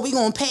come on, we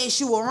gonna pass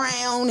you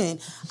around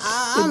and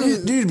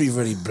dude be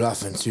really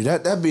bluffing too.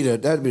 That'd be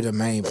the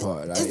main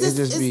part. Like,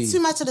 it's too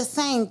much of the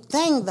same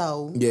thing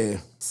though. Yeah,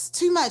 it's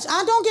too much.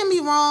 Don't get me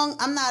wrong.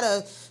 I'm not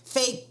a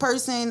fake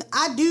person.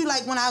 I do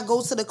like when I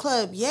go to the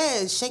club.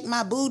 Yeah, shake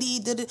my booty.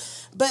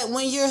 But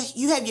when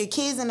you have your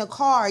kids in the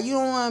car, you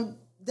don't want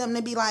them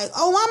to be like,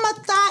 oh, I'm a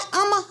thought,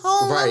 I'm a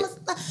hoe. Right.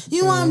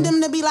 You want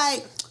them to be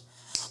like,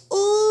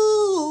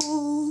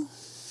 ooh,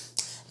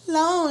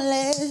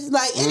 lonely.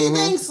 Like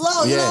anything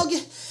slow, you know,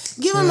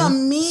 give them a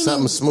meaning.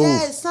 Something smooth.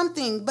 Yeah,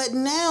 something. But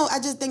now I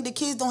just think the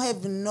kids don't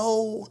have they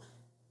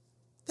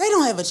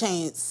don't have a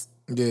chance.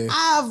 Yeah.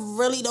 I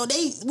really don't.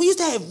 We used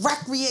to have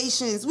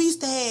recreations. We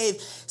used to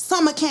have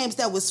summer camps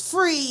that was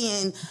free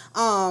and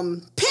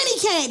penny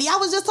candy. I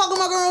was just talking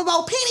to my girl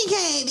about penny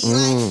candy.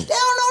 Like they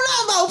don't know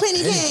nothing about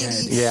penny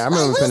candy. Yeah, I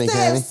remember penny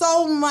candy. We used to have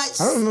so much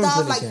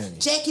stuff like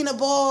Jack in the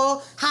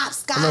Ball,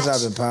 hopscotch. That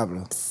must have been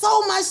popular.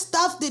 So much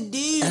stuff to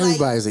do.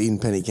 Everybody's eating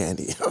penny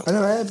candy. I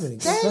never had penny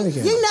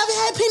candy. You never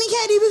had penny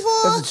candy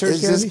before? That's a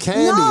church candy. Just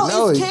candy.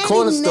 No, it's candy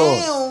corner store.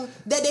 Now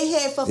that they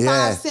had for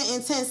 5 cents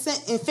and 10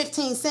 cents and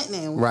 15 cents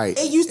now. Right.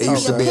 It used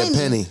to be a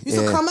penny. You used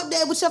to Yeah. come up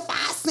there with your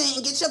 5 cent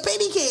and get your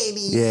penny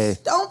candy. Yeah.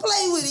 Don't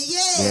play with it.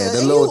 Yeah. Yeah,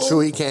 the little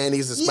chewy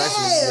candies,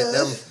 especially get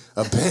them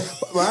a penny.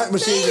 Right, but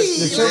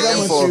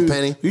for a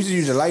penny. We used to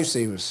use the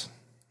lifesavers.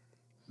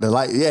 The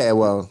lifesavers.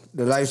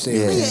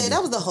 Yeah,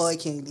 that was the hard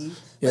candy.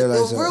 Yeah,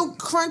 but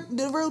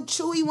the real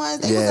chewy ones,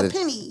 they was a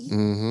penny.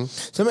 Mm-hmm.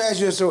 So let me ask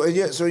you,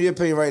 so your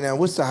opinion right now,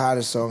 what's the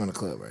hottest song in the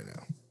club right now?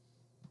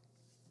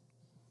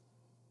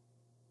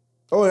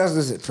 Oh,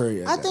 that's it,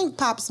 period. I think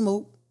Pop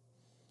Smoke.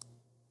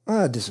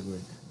 I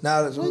disagree.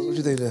 Now, what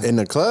you think? In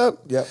the club?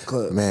 Yep,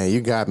 club. Man, you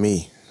got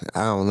me.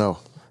 I don't know.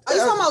 Are you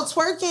talking about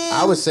twerking?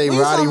 I would say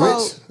Roddy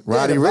Ricch.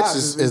 Roddy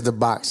Ricch is the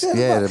box.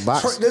 Yeah, the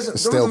box.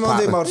 Is still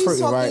popping. What are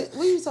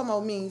you talking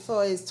about me?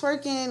 For is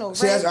twerking or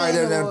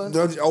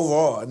rapping?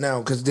 Overall, now,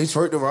 because they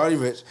twerked to Roddy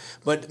Ricch.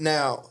 But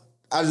now,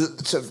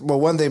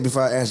 one thing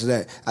before I answer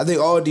that, I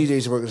think all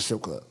DJs work in a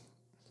strip club.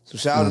 So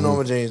shout out to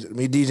Norma James.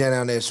 Me DJing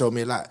down there showed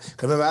me a lot.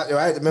 Cause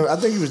remember, I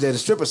think he was there. The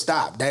stripper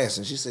stopped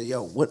dancing. She said,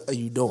 "Yo, what are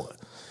you doing?"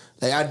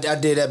 Like I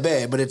did that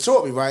bad, but it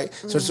taught me right.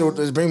 So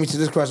let's bring me to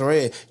this question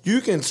right here.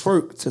 You can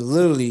twerk to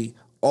literally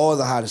all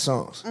the hottest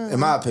songs, in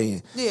my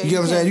opinion. Yeah, you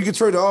know what I'm saying? You can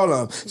twerk to all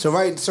of them. So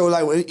like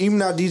even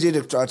now DJ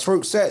the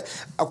twerk set,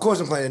 of course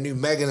I'm playing a new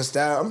Megan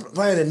style. I'm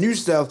playing the new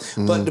stuff,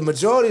 but the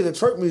majority of the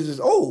twerk music is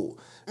old.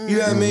 You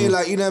know what I mean?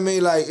 Like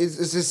Like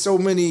it's just so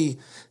many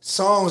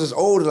songs is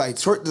older, like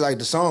twerk, like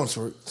the song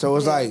twerk. So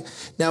it's like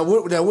now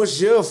what's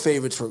your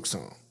favorite twerk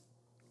song?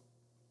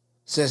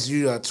 Since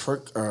you a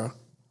twerker.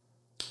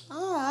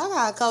 I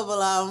got a couple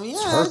of them.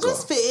 Yeah,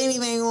 just fit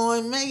anything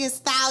on. Megan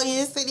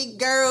Stallion, City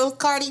Girls,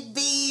 Cardi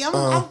B.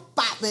 I'm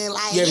popping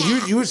like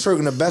you was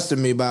twerking The Best of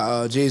Me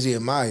by Jay-Z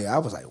and Maya. I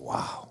was like,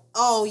 wow.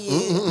 Oh yeah.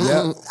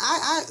 Yeah.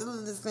 I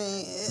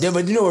listen. Yeah,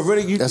 but you know what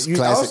really That's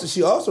classic.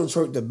 She also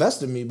twerked The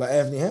Best of Me by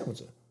Anthony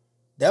Hamilton.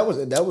 That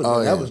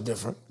was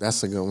different.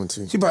 That's a good one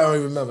too. She probably don't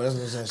even remember. That's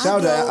what I'm saying.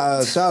 Shout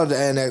out to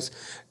Annex.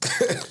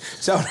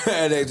 Shout out to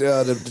Annex.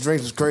 The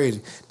drinks was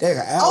crazy. They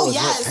got hours. Oh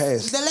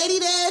yes, the lady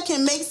there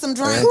can make some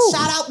drinks.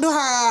 Shout out to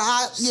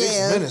her.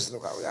 6 minutes.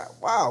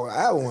 Wow, the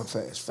hour went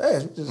fast. We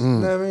just, you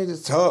know what I mean,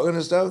 just talking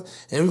and stuff,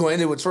 and we're gonna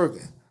end it with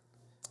twerking.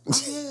 Oh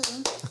yeah.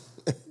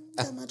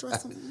 Got my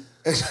dress on.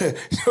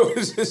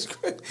 It's just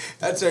crazy.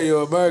 I tell you,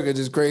 America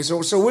just crazy.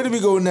 So where do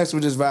we go next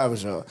with this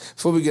virus, y'all?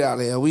 Before we get out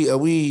there, are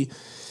we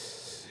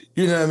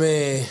you know what I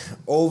mean,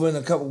 over in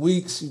a couple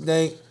weeks, you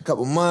think? A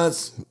couple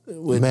months?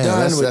 We're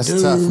done.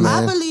 That's tough, man.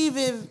 I believe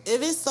if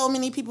it's so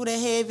many people that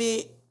have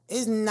it,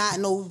 it's not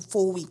no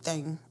 4-week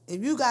thing.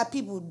 If you got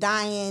people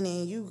dying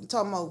and you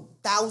talking about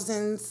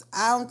thousands,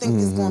 I don't think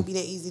it's going to be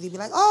that easy to be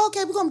like, oh,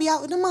 okay, we're going to be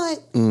out in a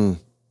month.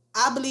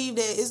 I believe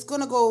that it's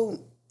going to go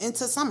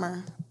into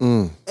summer,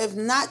 if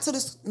not to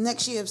the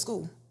next year of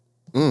school.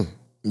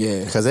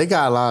 Yeah, because they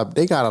got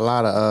a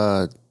lot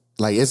of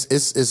like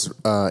it's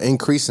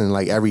increasing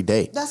like every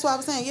day. That's what I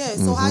was saying. Yeah.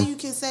 So how you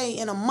can say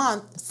in a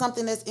month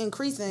something that's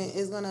increasing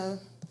is gonna?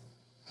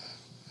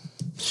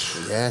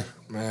 Yeah,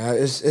 man,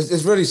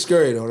 it's really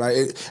scary though. Like,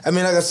 like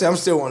I said, I'm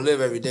still want to live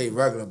every day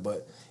regular,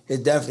 but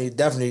it's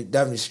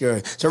definitely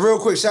scary. So real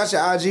quick, shout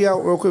your IG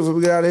out real quick before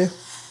we get out of here.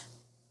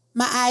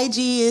 My IG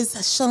is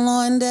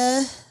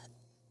Sholanda.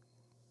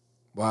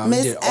 Wow,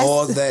 we did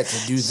all that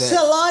to do that.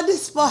 Sholanda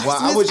Sparks.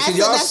 Wow, can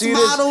y'all see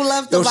this?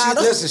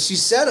 Listen, she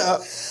set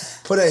up,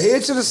 put her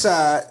head to the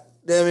side.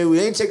 I mean, we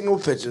ain't taking no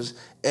pictures,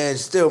 and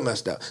still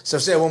messed up. So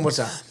say it one more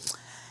time.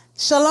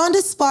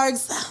 Sholanda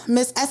Sparks,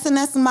 Miss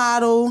SNS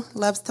model,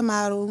 loves to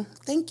model.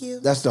 Thank you.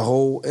 That's the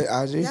whole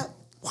IG? Yep.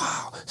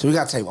 Wow. So we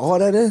got to type all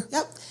that in?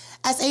 Yep.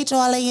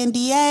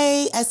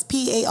 SHOLANDA,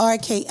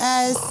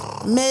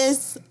 SPARKS,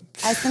 Miss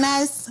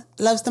SNS,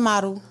 loves to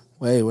model.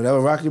 Wait,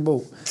 whatever, rock your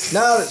boat.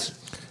 Niledge.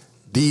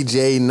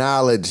 DJ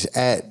Niledge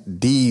at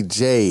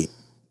DJ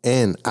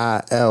NILEDGE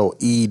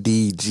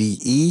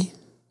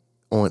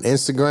on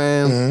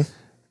Instagram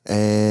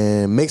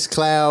and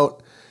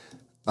Mixcloud.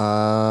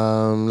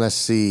 Let's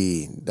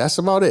see. That's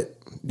about it.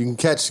 You can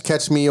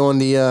catch me on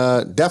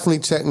the definitely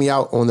check me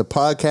out on the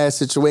podcast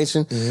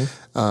situation.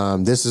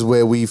 This is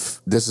where we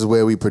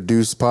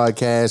produce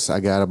podcasts.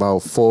 I got about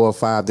 4 or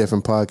 5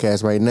 different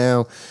podcasts right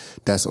now.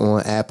 That's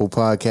on Apple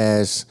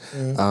Podcasts.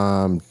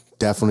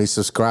 Definitely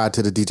subscribe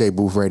to the DJ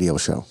Booth Radio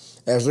Show.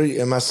 Absolutely.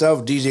 And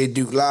myself, DJ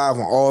Duke Live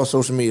on all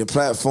social media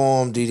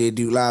platforms,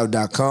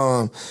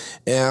 DJDukeLive.com.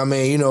 And I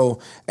mean,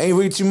 ain't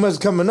really too much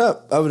coming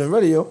up other than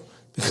radio.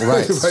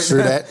 Right.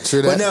 True that.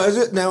 But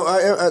now,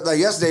 like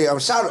yesterday, I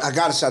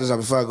gotta shout this out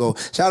before I go.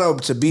 Shout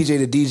out to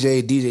BJ the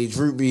DJ, DJ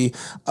Droopy,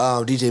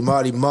 DJ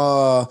Marty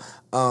Ma.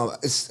 I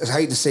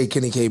hate to say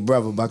Kenny K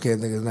brother, but I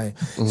can't think of his name.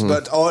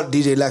 But all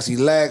DJ Lexi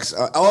Lex,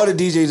 all the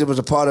DJs that was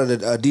a part of the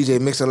DJ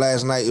mixer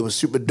last night, it was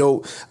super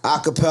dope.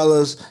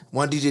 Acapellas,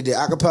 one DJ did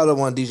acapella,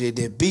 one DJ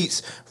did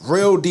beats.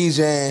 Real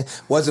DJing,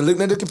 wasn't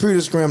looking at the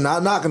computer screen,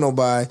 not knocking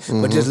nobody,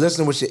 but just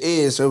listening with your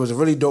ears. So it was a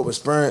really dope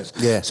experience.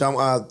 Yeah. So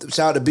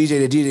shout out to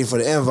BJ the DJ for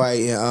the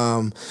invite.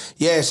 And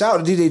shout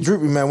out to DJ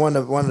Droopy, man, one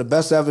of the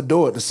best to ever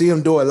do it. To see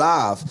him do it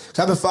live, cause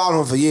I've been following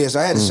him for years, so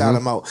I had to shout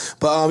him out.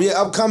 But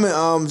upcoming,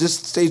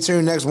 just stay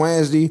tuned. Next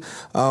Wednesday,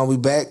 we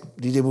back,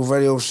 DJ Booth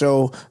Radio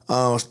Show.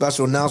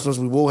 Special announcements.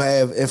 We will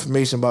have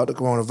information about the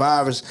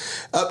coronavirus,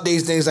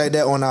 updates, things like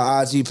that on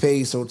our IG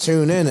page. So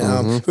tune in.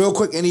 And real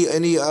quick, any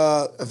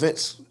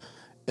events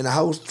in the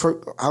house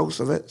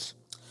events?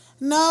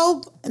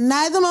 No,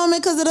 not at the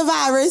moment because of the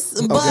virus.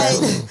 Okay.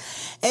 But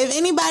if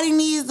anybody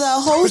needs a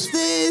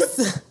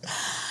hostess,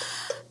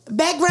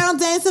 background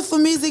dancer for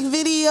music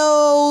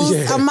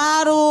videos, a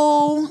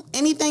model,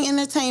 anything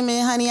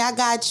entertainment, honey, I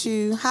got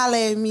you.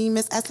 Holla at me,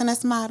 Miss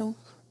SNS Model.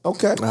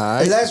 Okay. All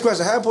right. Hey, last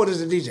question. How important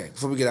is a DJ?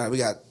 Before we get out, we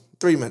got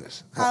 3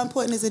 minutes. How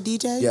important is a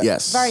DJ? Yeah.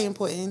 Yes. Very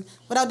important.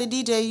 Without the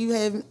DJ, you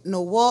have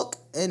no walk,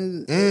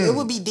 and it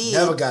would be dead.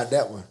 Never got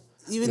that one.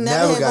 You would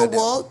never have a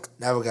walk.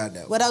 Never got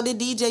that one. Without the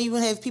DJ, you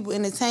would have people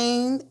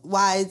entertained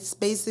while it's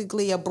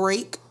basically a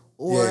break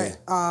or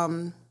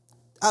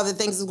other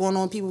things is going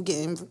on, people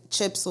getting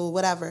chips or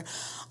whatever.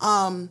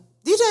 DJ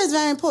is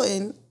very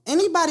important.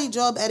 Anybody's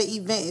job at an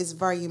event is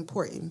very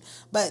important.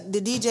 But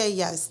the DJ,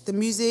 yes. The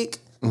music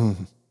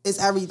is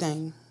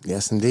everything.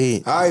 Yes,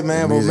 indeed. All right,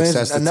 man. Well, man,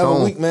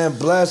 another week, man.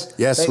 Blessed.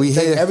 Yes, we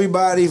here. Thank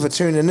everybody for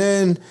tuning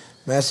in.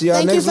 Man, see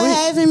y'all next week. Thank you for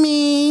having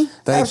me.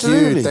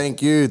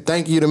 Thank you.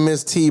 Thank you to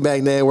Miss T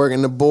back there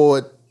working the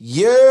board.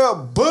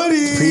 Yeah,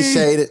 buddy.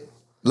 Appreciate it.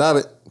 Love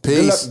it.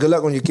 Peace. Good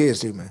luck on your kids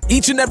too, man.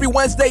 Each and every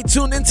Wednesday,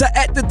 tune into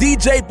At the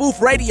DJ Booth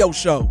Radio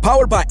Show,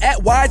 powered by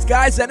At Wise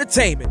Guys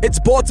Entertainment. It's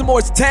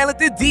Baltimore's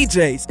talented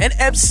DJs and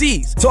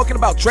MCs talking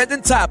about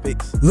trending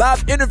topics,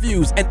 live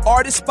interviews, and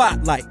artist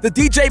spotlight. The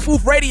DJ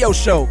Booth Radio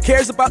Show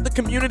cares about the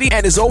community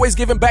and is always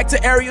giving back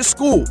to area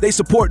schools. They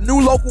support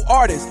new local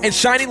artists and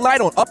shining light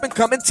on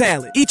up-and-coming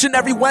talent. Each and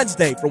every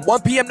Wednesday from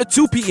 1 p.m. to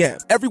 2 p.m.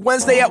 Every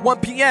Wednesday at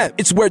 1 p.m.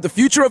 It's where the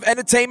future of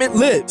entertainment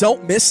lives.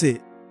 Don't miss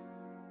it.